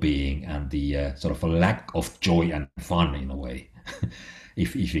well-being and the sort of a lack of joy and fun in a way.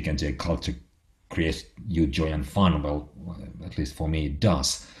 If you can say culture creates you joy and fun, well, at least for me it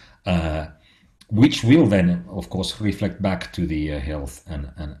does, which will then, of course, reflect back to the health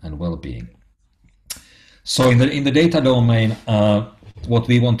and well-being. So in the data domain, what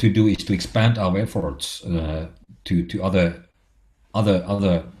we want to do is to expand our efforts to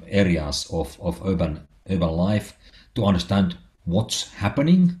other areas of urban life to understand what's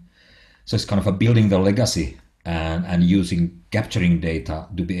happening. So it's kind of a building the legacy and capturing data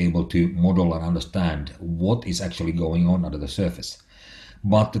to be able to model and understand what is actually going on under the surface.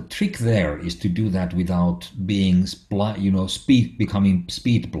 But the trick there is to do that without being becoming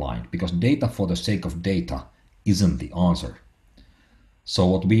speed blind, because data for the sake of data isn't the answer. So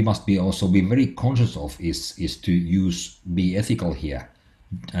what we must also be very conscious of is to be ethical here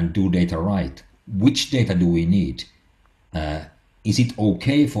and do data right. Which data do we need? Is it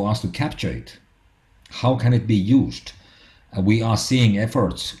okay for us to capture it? How can it be used? We are seeing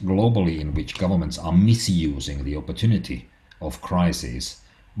efforts globally in which governments are misusing the opportunity of crisis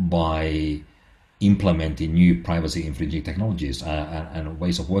by implementing new privacy infringing technologies and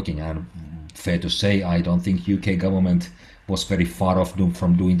ways of working. And fair to say, I don't think UK government was very far off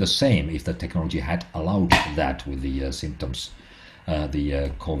from doing the same if the technology had allowed that with the symptoms,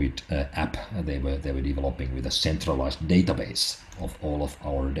 the COVID app they were developing with a centralized database of all of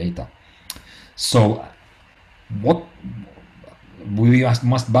our data. So we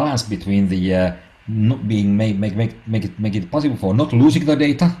must balance between the not being make it possible for not losing the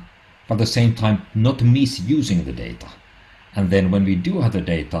data, but at the same time not misusing the data. And then when we do have the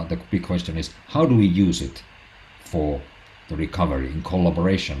data, the big question is, how do we use it for the recovery in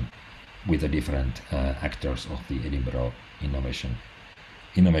collaboration with the different actors of the Edinburgh innovation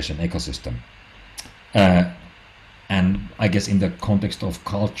ecosystem? And I guess in the context of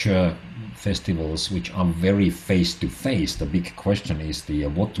culture festivals, which are very face-to-face, the big question is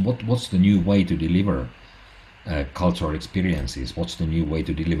what's the new way to deliver cultural experiences? What's the new way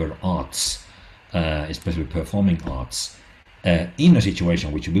to deliver arts, especially performing arts, in a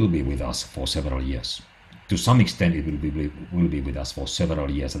situation which will be with us for several years? To some extent, it will be with us for several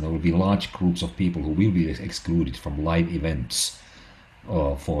years, and there will be large groups of people who will be excluded from live events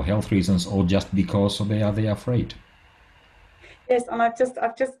for health reasons or just because they are afraid. Yes, and I've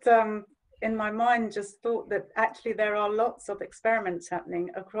just in my mind just thought that actually there are lots of experiments happening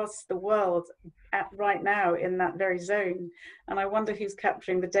across the world right now in that very zone, and I wonder who's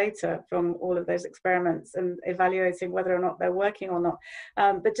capturing the data from all of those experiments and evaluating whether or not they're working or not.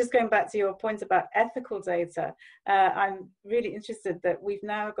 But just going back to your point about ethical data, I'm really interested that we've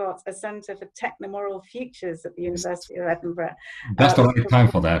now got a Centre for Technomoral Futures at the University of Edinburgh. Just the right time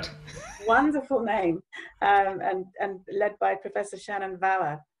for that. Wonderful name, and led by Professor Shannon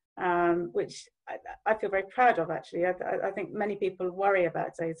Vauer, which I feel very proud of, actually. I think many people worry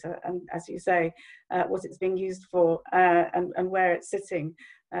about data and, as you say, what it's being used for and where it's sitting.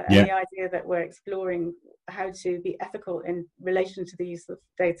 And the idea that we're exploring how to be ethical in relation to the use of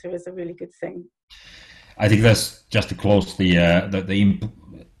data is a really good thing. I think that's just to close the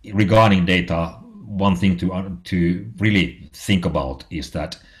regarding data. One thing to really think about is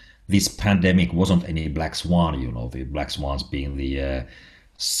that this pandemic wasn't any black swan. The black swans being the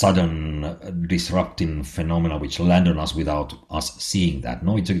sudden disrupting phenomena which land on us without us seeing that.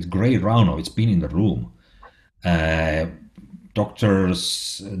 No, it's a grey rhino. It's been in the room.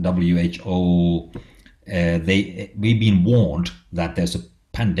 Doctors, WHO, we've been warned that there's a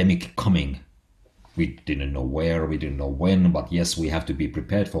pandemic coming. We didn't know where, we didn't know when, but yes, we have to be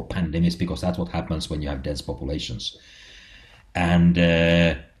prepared for pandemics because that's what happens when you have dense populations. And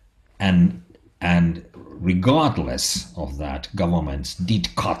regardless of that, governments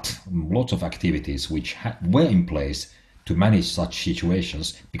did cut lots of activities which were in place to manage such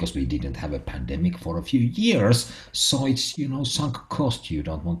situations because we didn't have a pandemic for a few years. So it's, sunk cost. You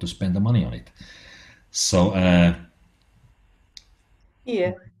don't want to spend the money on it. So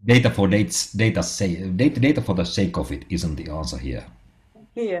data for the sake of it isn't the answer here.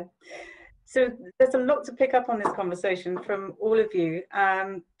 Yeah. So there's a lot to pick up on this conversation from all of you.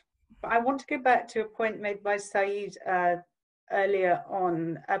 But I want to go back to a point made by Saeed earlier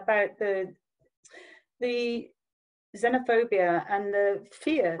on about the xenophobia and the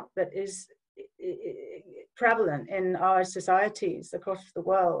fear that is prevalent in our societies across the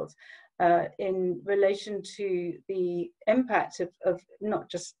world in relation to the impact of not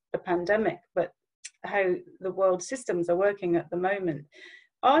just the pandemic, but how the world systems are working at the moment.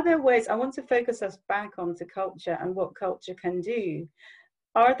 Are there ways, I want to focus us back onto culture and what culture can do.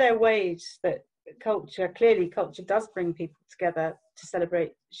 Are there ways that clearly culture does bring people together to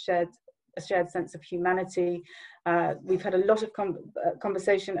celebrate a shared sense of humanity? We've had a lot of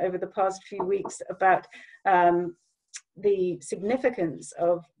conversation over the past few weeks about the significance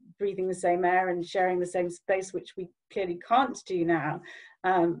of breathing the same air and sharing the same space, which we clearly can't do now.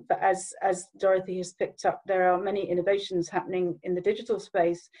 But as Dorothy has picked up, there are many innovations happening in the digital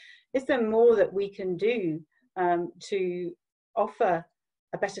space. Is there more that we can do to offer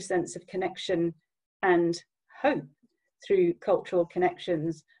a better sense of connection and hope through cultural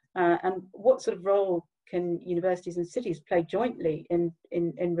connections? And what sort of role can universities and cities play jointly in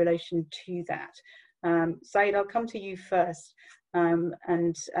relation to that? Saeed, I'll come to you first, and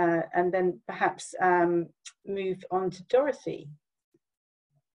then perhaps move on to Dorothy.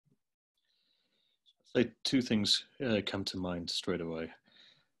 So two things come to mind straight away.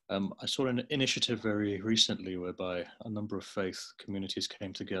 I saw an initiative very recently whereby a number of faith communities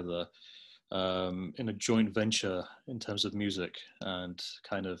came together in a joint venture in terms of music and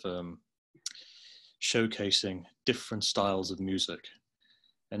kind of showcasing different styles of music.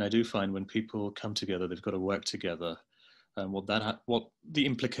 And I do find when people come together, they've got to work together. And what the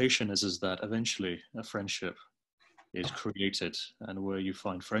implication is that eventually a friendship is created, and where you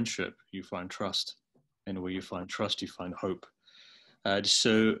find friendship, you find trust, and where you find trust, you find hope.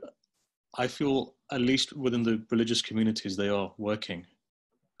 So I feel, at least within the religious communities, they are working.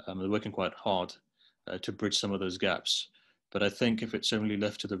 They're working quite hard to bridge some of those gaps. But I think if it's only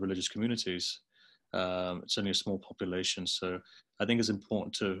left to the religious communities, It's only a small population. So I think it's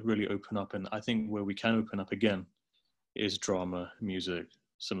important to really open up. And I think where we can open up again is drama, music,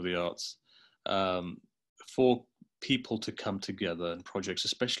 some of the arts, for people to come together in projects,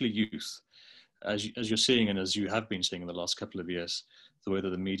 especially youth. As you're seeing, and as you have been seeing in the last couple of years, the way that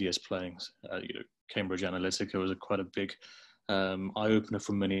the media is playing, Cambridge Analytica was quite a big eye-opener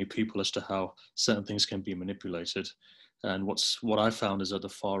for many people as to how certain things can be manipulated. And what I found is that the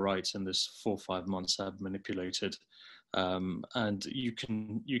far right in this 4 or 5 months have manipulated, and you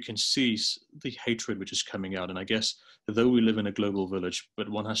can see the hatred which is coming out. And I guess though we live in a global village, but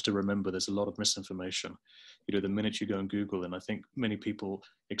one has to remember there's a lot of misinformation. The minute you go on Google, and I think many people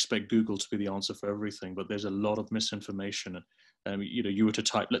expect Google to be the answer for everything, but there's a lot of misinformation. You were to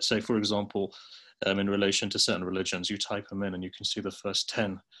type, let's say, for example, in relation to certain religions, you type them in and you can see the first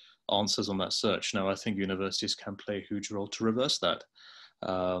 10 answers on that search. Now, I think universities can play a huge role to reverse that.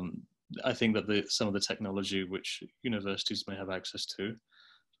 I think that some of the technology which universities may have access to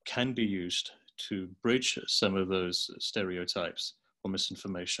can be used to bridge some of those stereotypes or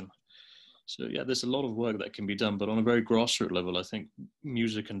misinformation. So yeah, there's a lot of work that can be done, but on a very grassroots level, I think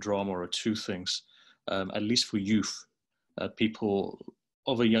music and drama are two things, at least for youth, people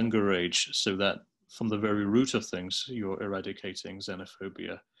of a younger age, so that from the very root of things, you're eradicating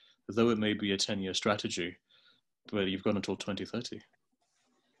xenophobia, though it may be a 10-year strategy, but you've got until 2030.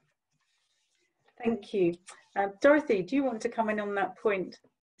 Thank you. Dorothy, do you want to come in on that point?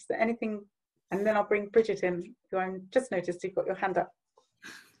 Is there anything, and then I'll bring Bridget in, who I just noticed you've got your hand up.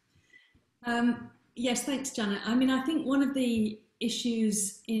 Yes, thanks, Janet. I mean, I think one of the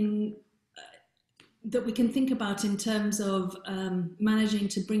issues that we can think about in terms of managing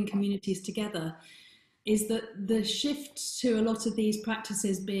to bring communities together is that the shift to a lot of these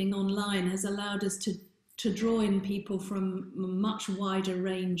practices being online has allowed us to draw in people from a much wider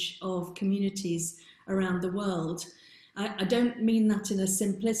range of communities around the world. I don't mean that in a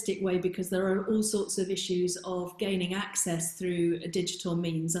simplistic way, because there are all sorts of issues of gaining access through digital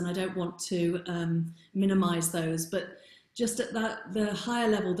means, and I don't want to minimize those, but just at the higher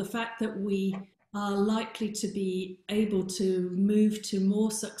level, the fact that we are likely to be able to move to more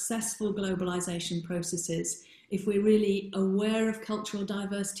successful globalization processes if we're really aware of cultural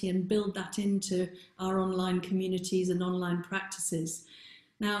diversity and build that into our online communities and online practices.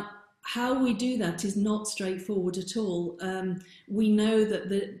 Now, how we do that is not straightforward at all. We know that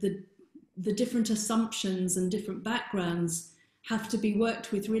the different assumptions and different backgrounds have to be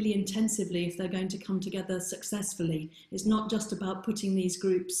worked with really intensively if they're going to come together successfully. It's not just about putting these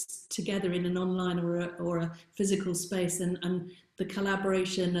groups together in an online or a physical space and the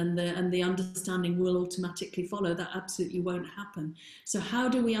collaboration and the understanding will automatically follow. That absolutely won't happen. So how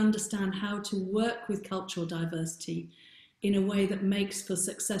do we understand how to work with cultural diversity in a way that makes for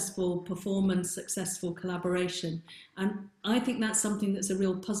successful performance, successful collaboration? And I think that's something that's a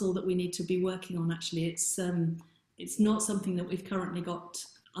real puzzle that we need to be working on, actually. It's not something that we've currently got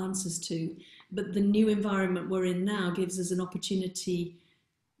answers to, but the new environment we're in now gives us an opportunity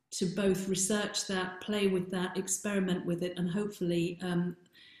to both research that, play with that, experiment with it, and hopefully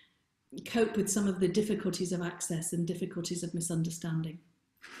cope with some of the difficulties of access and difficulties of misunderstanding.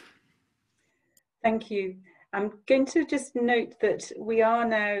 Thank you. I'm going to just note that we are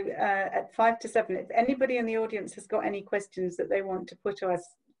now at 5 to 7. If anybody in the audience has got any questions that they want to put to us,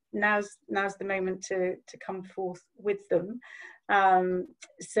 now's the moment to come forth with them.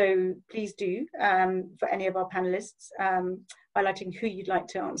 So please do, for any of our panelists, highlighting who you'd like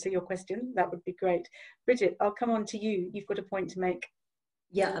to answer your question. That would be great. Bridget, I'll come on to you. You've got a point to make.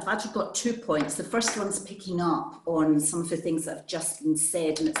 Yeah, I've actually got 2 points. The first one's picking up on some of the things that have just been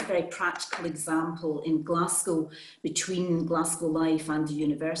said, and it's a very practical example. In Glasgow, between Glasgow Life and the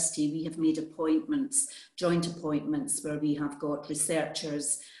university, we have made appointments, joint appointments, where we have got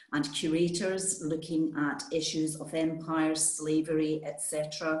researchers and curators looking at issues of empire, slavery,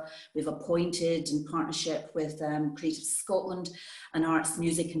 etc. We've appointed, in partnership with Creative Scotland, an arts,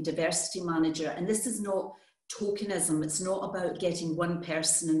 music and diversity manager. And this is not tokenism. It's not about getting one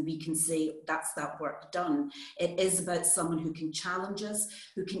person and we can say that's that work done. It is about someone who can challenge us,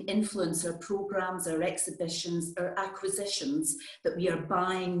 who can influence our programs, our exhibitions, our acquisitions that we are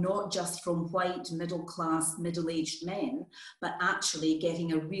buying, not just from white, middle class, middle-aged men, but actually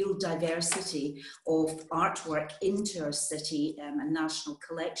getting a real diversity of artwork into our city and national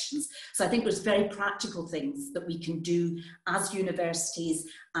collections. So I think there's very practical things that we can do as universities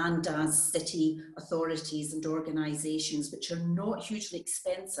and as city authorities and organisations, which are not hugely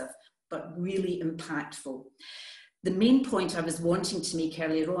expensive, but really impactful. the main point I was wanting to make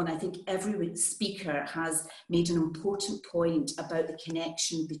earlier on, I think every speaker has made an important point about the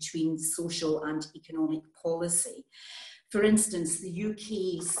connection between social and economic policy. For instance, the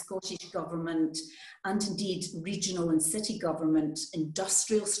UK, Scottish Government, and indeed regional and city government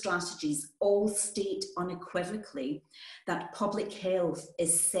industrial strategies all state unequivocally that public health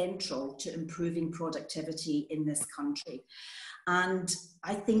is central to improving productivity in this country. And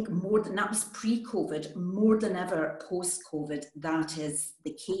I think more than, that was pre-COVID, more than ever post-COVID, that is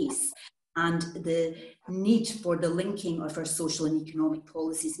the case. And the need for the linking of our social and economic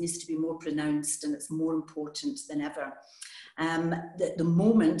policies needs to be more pronounced, and it's more important than ever. At the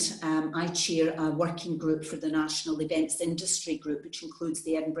moment, I chair a working group for the National Events Industry Group, which includes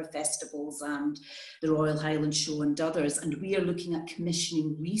the Edinburgh Festivals and the Royal Highland Show and others. And we are looking at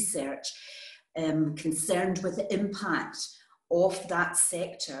commissioning research concerned with the impact of that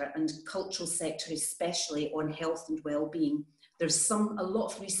sector, and cultural sector especially, on health and well-being. There's a lot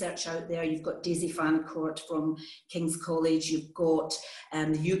of research out there. You've got Daisy Fancourt from King's College, you've got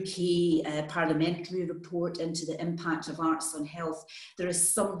the UK parliamentary report into the impact of arts on health. There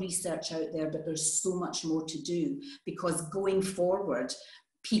is some research out there, but there's so much more to do, because going forward,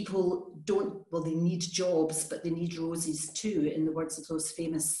 people don't, well, they need jobs, but they need roses too, in the words of those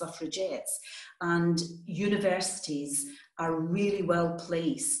famous suffragettes. And universities are really well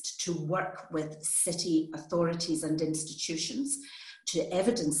placed to work with city authorities and institutions to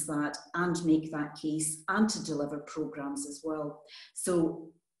evidence that and make that case, and to deliver programmes as well. So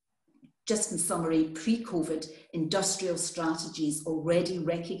just in summary, pre-COVID, industrial strategies already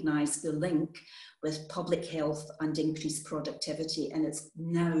recognise the link with public health and increased productivity, and it's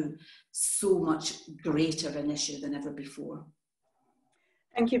now so much greater an issue than ever before.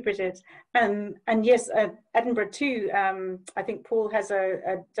 Thank you, Bridget. And yes, Edinburgh too, I think Paul has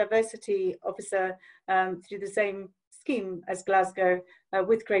a diversity officer through the same scheme as Glasgow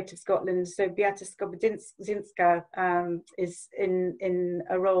with Creative Scotland. So Beata Skobodzinska is in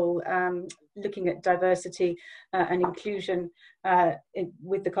a role looking at diversity and inclusion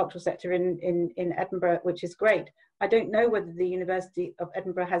with the cultural sector in Edinburgh, which is great. I don't know whether the University of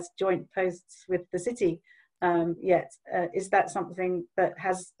Edinburgh has joint posts with the city yet. Is that something that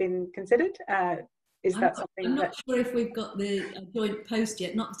has been considered? I'm not sure if we've got the joint post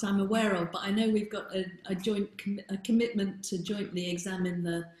yet, not that I'm aware of, but I know we've got a joint commitment to jointly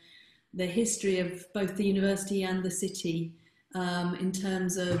examine the history of both the university and the city in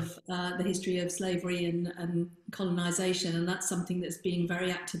terms of the history of slavery and colonisation, and that's something that's being very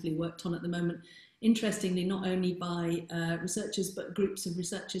actively worked on at the moment. Interestingly, not only by researchers, but groups of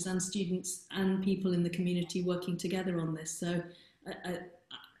researchers and students and people in the community working together on this. So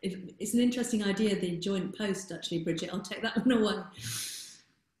it's an interesting idea, the joint post, actually, Bridget. I'll take that one away.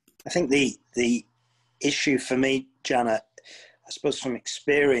 I think the issue for me, Janet, I suppose from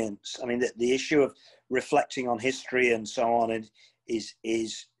experience, I mean, the issue of reflecting on history and so on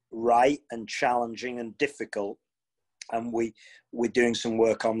is right and challenging and difficult. And we're doing some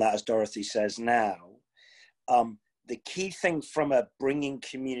work on that, as Dorothy says now. The key thing from a bringing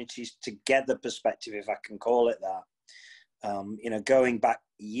communities together perspective, if I can call it that, going back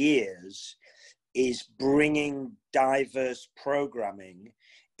years, is bringing diverse programming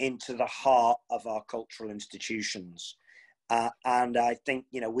into the heart of our cultural institutions. And I think,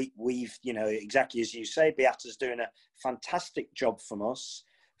 we've, exactly as you say, Beata's doing a fantastic job for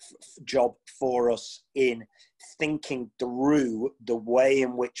us in thinking through the way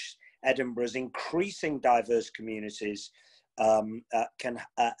in which Edinburgh's increasing diverse communities can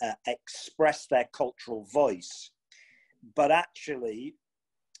express their cultural voice, but actually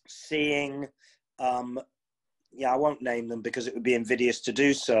seeing, I won't name them because it would be invidious to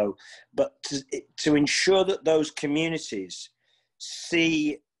do so, but to ensure that those communities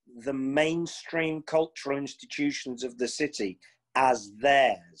see the mainstream cultural institutions of the city as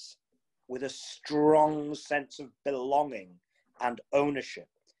theirs, with a strong sense of belonging and ownership.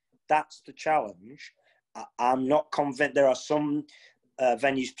 That's the challenge. I'm not convinced. There are some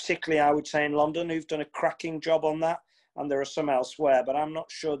venues, particularly I would say in London, who've done a cracking job on that, and there are some elsewhere, but I'm not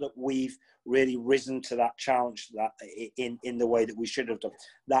sure that we've really risen to that challenge in the way that we should have done.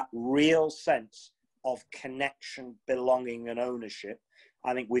 That real sense of connection, belonging and ownership,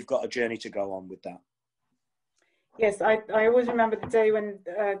 I think we've got a journey to go on with that. Yes, I always remember the day when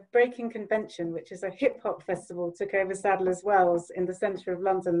Breaking Convention, which is a hip-hop festival, took over Sadler's Wells in the centre of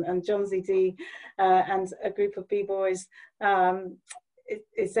London, and John ZD and a group of b-boys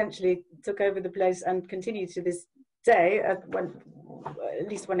essentially took over the place and continue to this day, at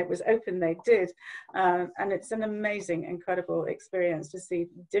least when it was open they did. And it's an amazing, incredible experience to see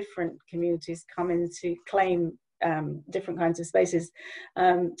different communities come in to claim different kinds of spaces.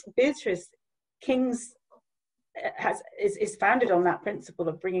 Beatrice, King's is founded on that principle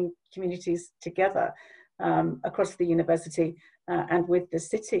of bringing communities together across the university and with the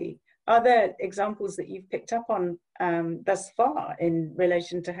city. Are there examples that you've picked up on thus far in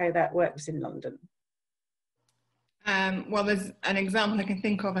relation to how that works in London? Well, there's an example I can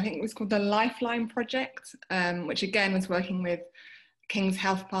think of. I think it was called the Lifeline Project, which again was working with King's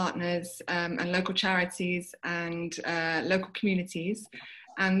Health Partners and local charities and local communities.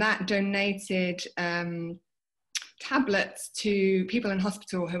 And that donated tablets to people in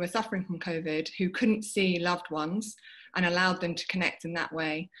hospital who were suffering from COVID, who couldn't see loved ones, and allowed them to connect in that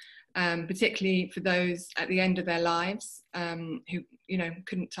way. Particularly for those at the end of their lives who, you know,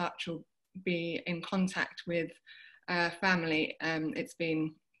 couldn't touch or be in contact with family. It's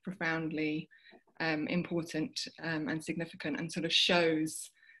been profoundly important and significant, and sort of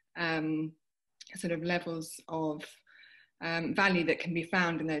shows sort of levels of value that can be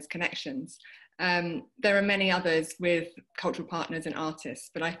found in those connections. There are many others with cultural partners and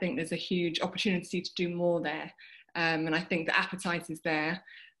artists, but I think there's a huge opportunity to do more there. And I think the appetite is there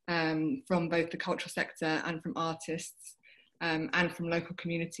from both the cultural sector and from artists and from local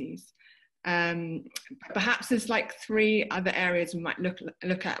communities. Perhaps there's like 3 other areas we might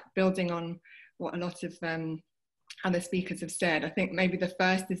look at, building on what a lot of other speakers have said. I think maybe the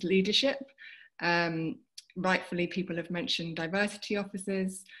first is leadership. Rightfully, people have mentioned diversity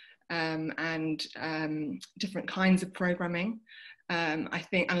officers and different kinds of programming. I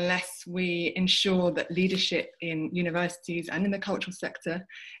think unless we ensure that leadership in universities and in the cultural sector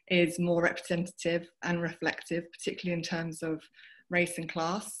is more representative and reflective, particularly in terms of race and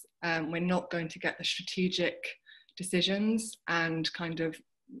class, we're not going to get the strategic decisions and kind of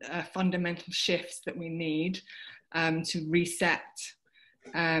fundamental shifts that we need to reset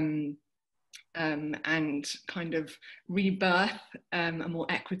and kind of rebirth a more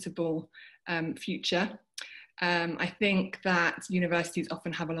equitable future. I think that universities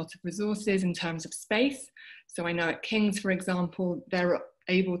often have a lot of resources in terms of space. So I know at King's, for example, they're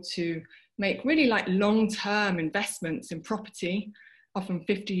able to make really like long-term investments in property, often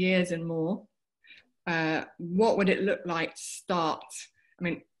 50 years and more. What would it look like to start? I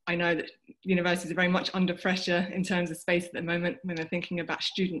mean, I know that universities are very much under pressure in terms of space at the moment when they're thinking about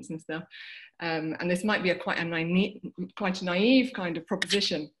students and stuff. And this might be quite a naive kind of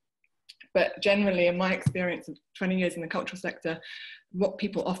proposition. But generally, in my experience of 20 years in the cultural sector, what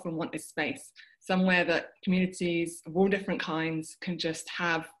people often want is space, somewhere that communities of all different kinds can just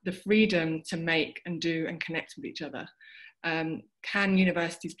have the freedom to make and do and connect with each other. Can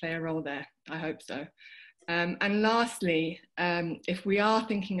universities play a role there? I hope so. And lastly, if we are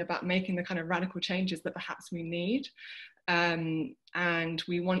thinking about making the kind of radical changes that perhaps we need, and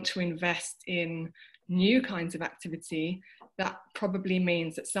we want to invest in new kinds of activity, that probably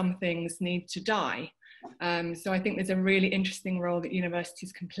means that some things need to die. So I think there's a really interesting role that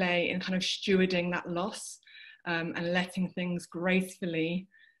universities can play in kind of stewarding that loss and letting things gracefully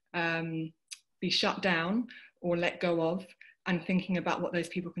be shut down or let go of, and thinking about what those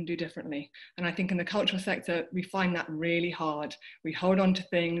people can do differently. And I think in the cultural sector, we find that really hard. We hold on to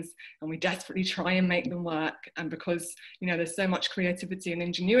things and we desperately try and make them work. And because, you know, there's so much creativity and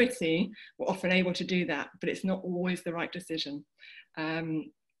ingenuity, we're often able to do that, but it's not always the right decision. So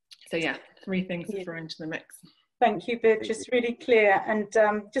yeah, 3 things to throw into the mix. Thank you, Beatrice, really clear. And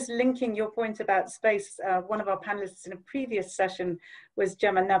just linking your point about space, one of our panelists in a previous session was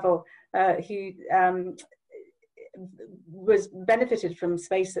Gemma Neville, who was benefited from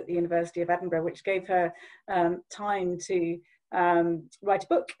space at the University of Edinburgh, which gave her time to write a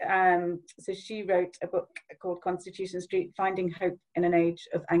book. So she wrote a book called Constitution Street, Finding Hope in an Age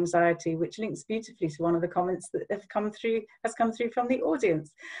of Anxiety, which links beautifully to one of the comments that has come through from the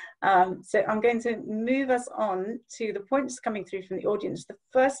audience. So I'm going to move us on to the points coming through from the audience. The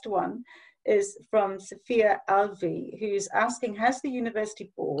first one is from Sophia Alvi, who's asking, has the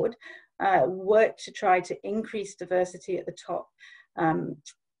university board worked to try to increase diversity at the top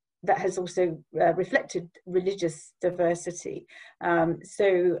that has also reflected religious diversity?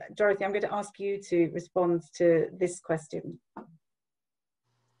 So Dorothy, I'm going to ask you to respond to this question.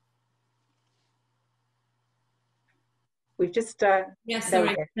 We've just... yes,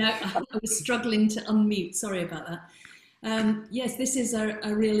 sorry, no, I was struggling to unmute, sorry about that. Yes, this is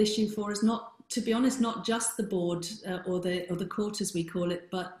a real issue for us, not, to be honest, not just the board or the court as we call it,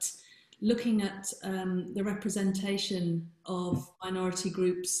 but looking at the representation of minority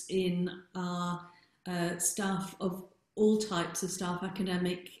groups in our staff of all types of staff,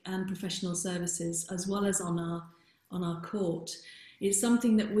 academic and professional services, as well as on our court. It's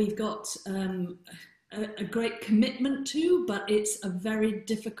something that we've got a great commitment to, but it's a very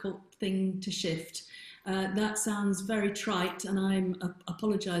difficult thing to shift. That sounds very trite, and I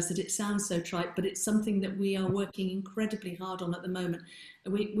apologise that it sounds so trite, but it's something that we are working incredibly hard on at the moment.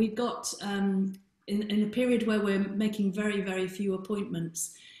 We've got, in a period where we're making very, very few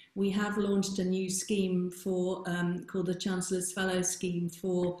appointments, we have launched a new scheme for called the Chancellor's Fellow Scheme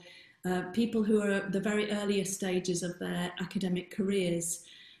for people who are at the very earliest stages of their academic careers.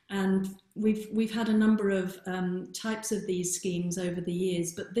 And we've had a number of types of these schemes over the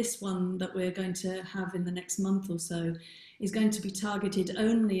years, but this one that we're going to have in the next month or so is going to be targeted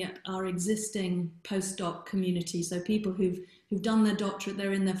only at our existing postdoc community. So people who've done their doctorate,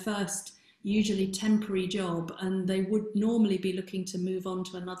 they're in their first, usually temporary job, and they would normally be looking to move on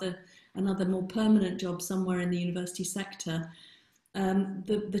to another more permanent job somewhere in the university sector.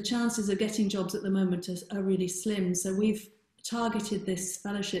 The chances of getting jobs at the moment are really slim. So we've targeted this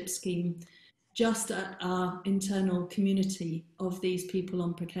fellowship scheme just at our internal community of these people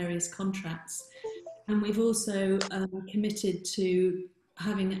on precarious contracts. And we've also committed to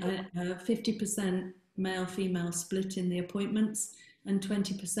having a 50% male-female split in the appointments and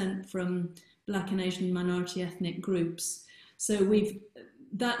 20% from Black and Asian minority ethnic groups. So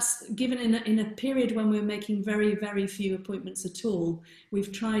that's given in a period when we're making very, very few appointments at all,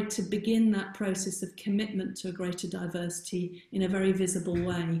 we've tried to begin that process of commitment to a greater diversity in a very visible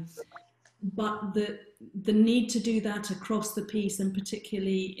way. But the need to do that across the piece, and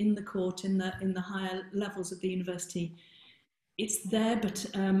particularly in the court, in the higher levels of the university, it's there, but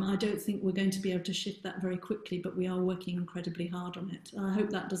I don't think we're going to be able to shift that very quickly, but we are working incredibly hard on it. I hope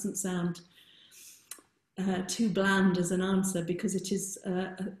that doesn't sound too bland as an answer, because it is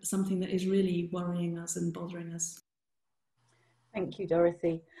something that is really worrying us and bothering us. Thank you,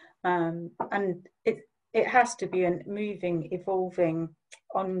 Dorothy. And it has to be a moving, evolving,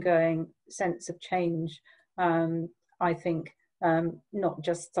 ongoing sense of change. I think not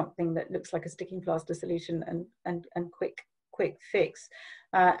just something that looks like a sticking plaster solution and quick fix.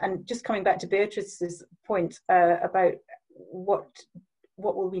 And just coming back to Beatrice's point about what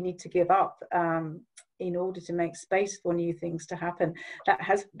will we need to give up in order to make space for new things to happen.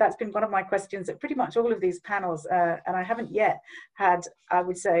 That's been one of my questions at pretty much all of these panels, and I haven't yet had, I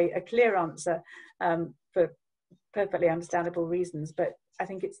would say, a clear answer for perfectly understandable reasons, but I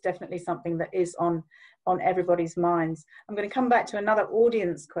think it's definitely something that is on everybody's minds. I'm going to come back to another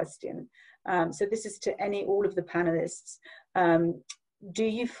audience question. So this is to all of the panelists. Do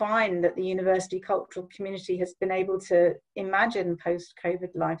you find that the university cultural community has been able to imagine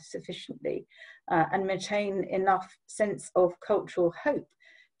post-COVID life sufficiently and maintain enough sense of cultural hope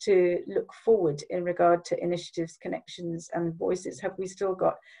to look forward in regard to initiatives, connections and voices? Have we still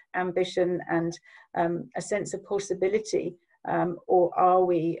got ambition and a sense of possibility, or are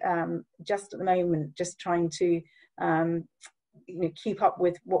we just at the moment just trying to keep up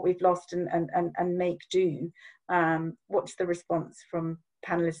with what we've lost and make do? What's the response from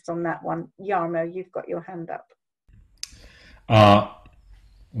panelists on that one? Jarmo, you've got your hand up.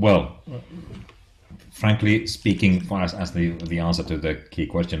 Well, frankly speaking, as the answer to the key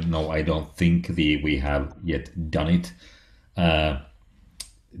question, no, I don't think we have yet done it. The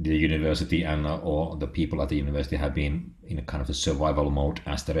university or the people at the university have been in a kind of a survival mode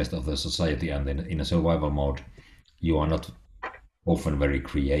as the rest of the society, and then in a survival mode you are not often very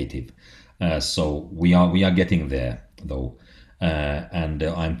creative. So we are getting there though, and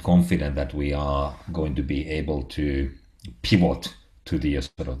I'm confident that we are going to be able to pivot to the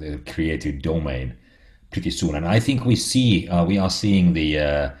sort of the creative domain pretty soon. And I think we are seeing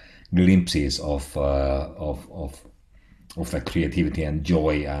the glimpses of the creativity and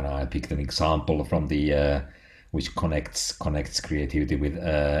joy. And I picked an example from the which connects creativity with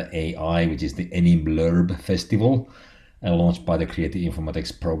AI, which is the Edinburgh Festival, launched by the Creative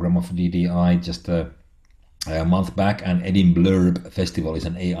Informatics program of DDI just a month back. And Edinburgh Festival is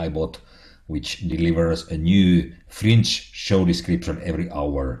an AI bot which delivers a new Fringe show description every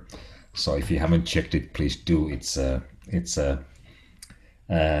hour. So if you haven't checked it, please do. It's a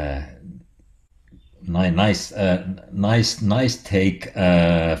nice take,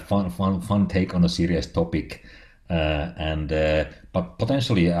 fun take on a serious topic, but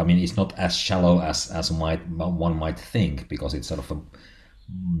potentially, I mean, it's not as shallow as one might think, because it sort of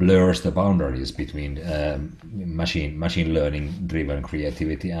blurs the boundaries between machine learning driven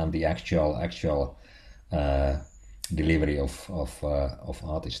creativity and the actual delivery of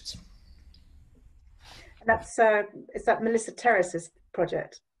artists. That's is that Melissa Terrace's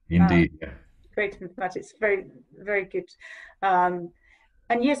project? Indeed. Creative Mathematics, very, very good. And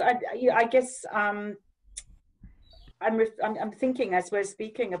yes, I guess I'm thinking as we're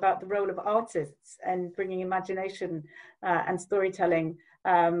speaking about the role of artists and bringing imagination and storytelling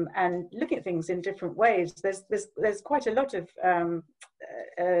and looking at things in different ways. There's quite a lot of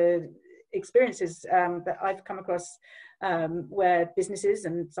experiences that I've come across where businesses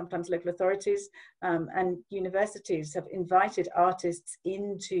and sometimes local authorities and universities have invited artists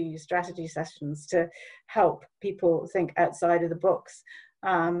into strategy sessions to help people think outside of the box.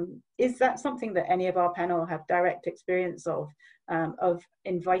 Is that something that any of our panel have direct experience of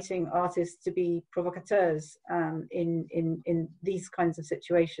inviting artists to be provocateurs in these kinds of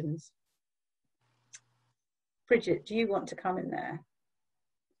situations? Bridget, do you want to come in there?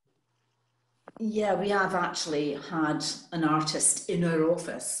 Yeah, we have actually had an artist in our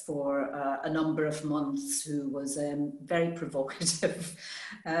office for a number of months who was very provocative.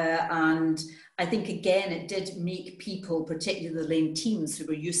 And I think, again, it did make people, particularly in teams who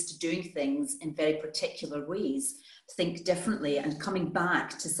were used to doing things in very particular ways, think differently. And coming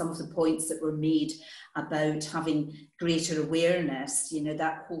back to some of the points that were made about having greater awareness, you know,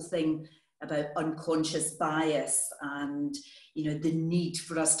 that whole thing about unconscious bias and, you know, the need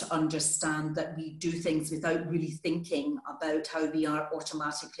for us to understand that we do things without really thinking about how we are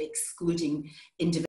automatically excluding individuals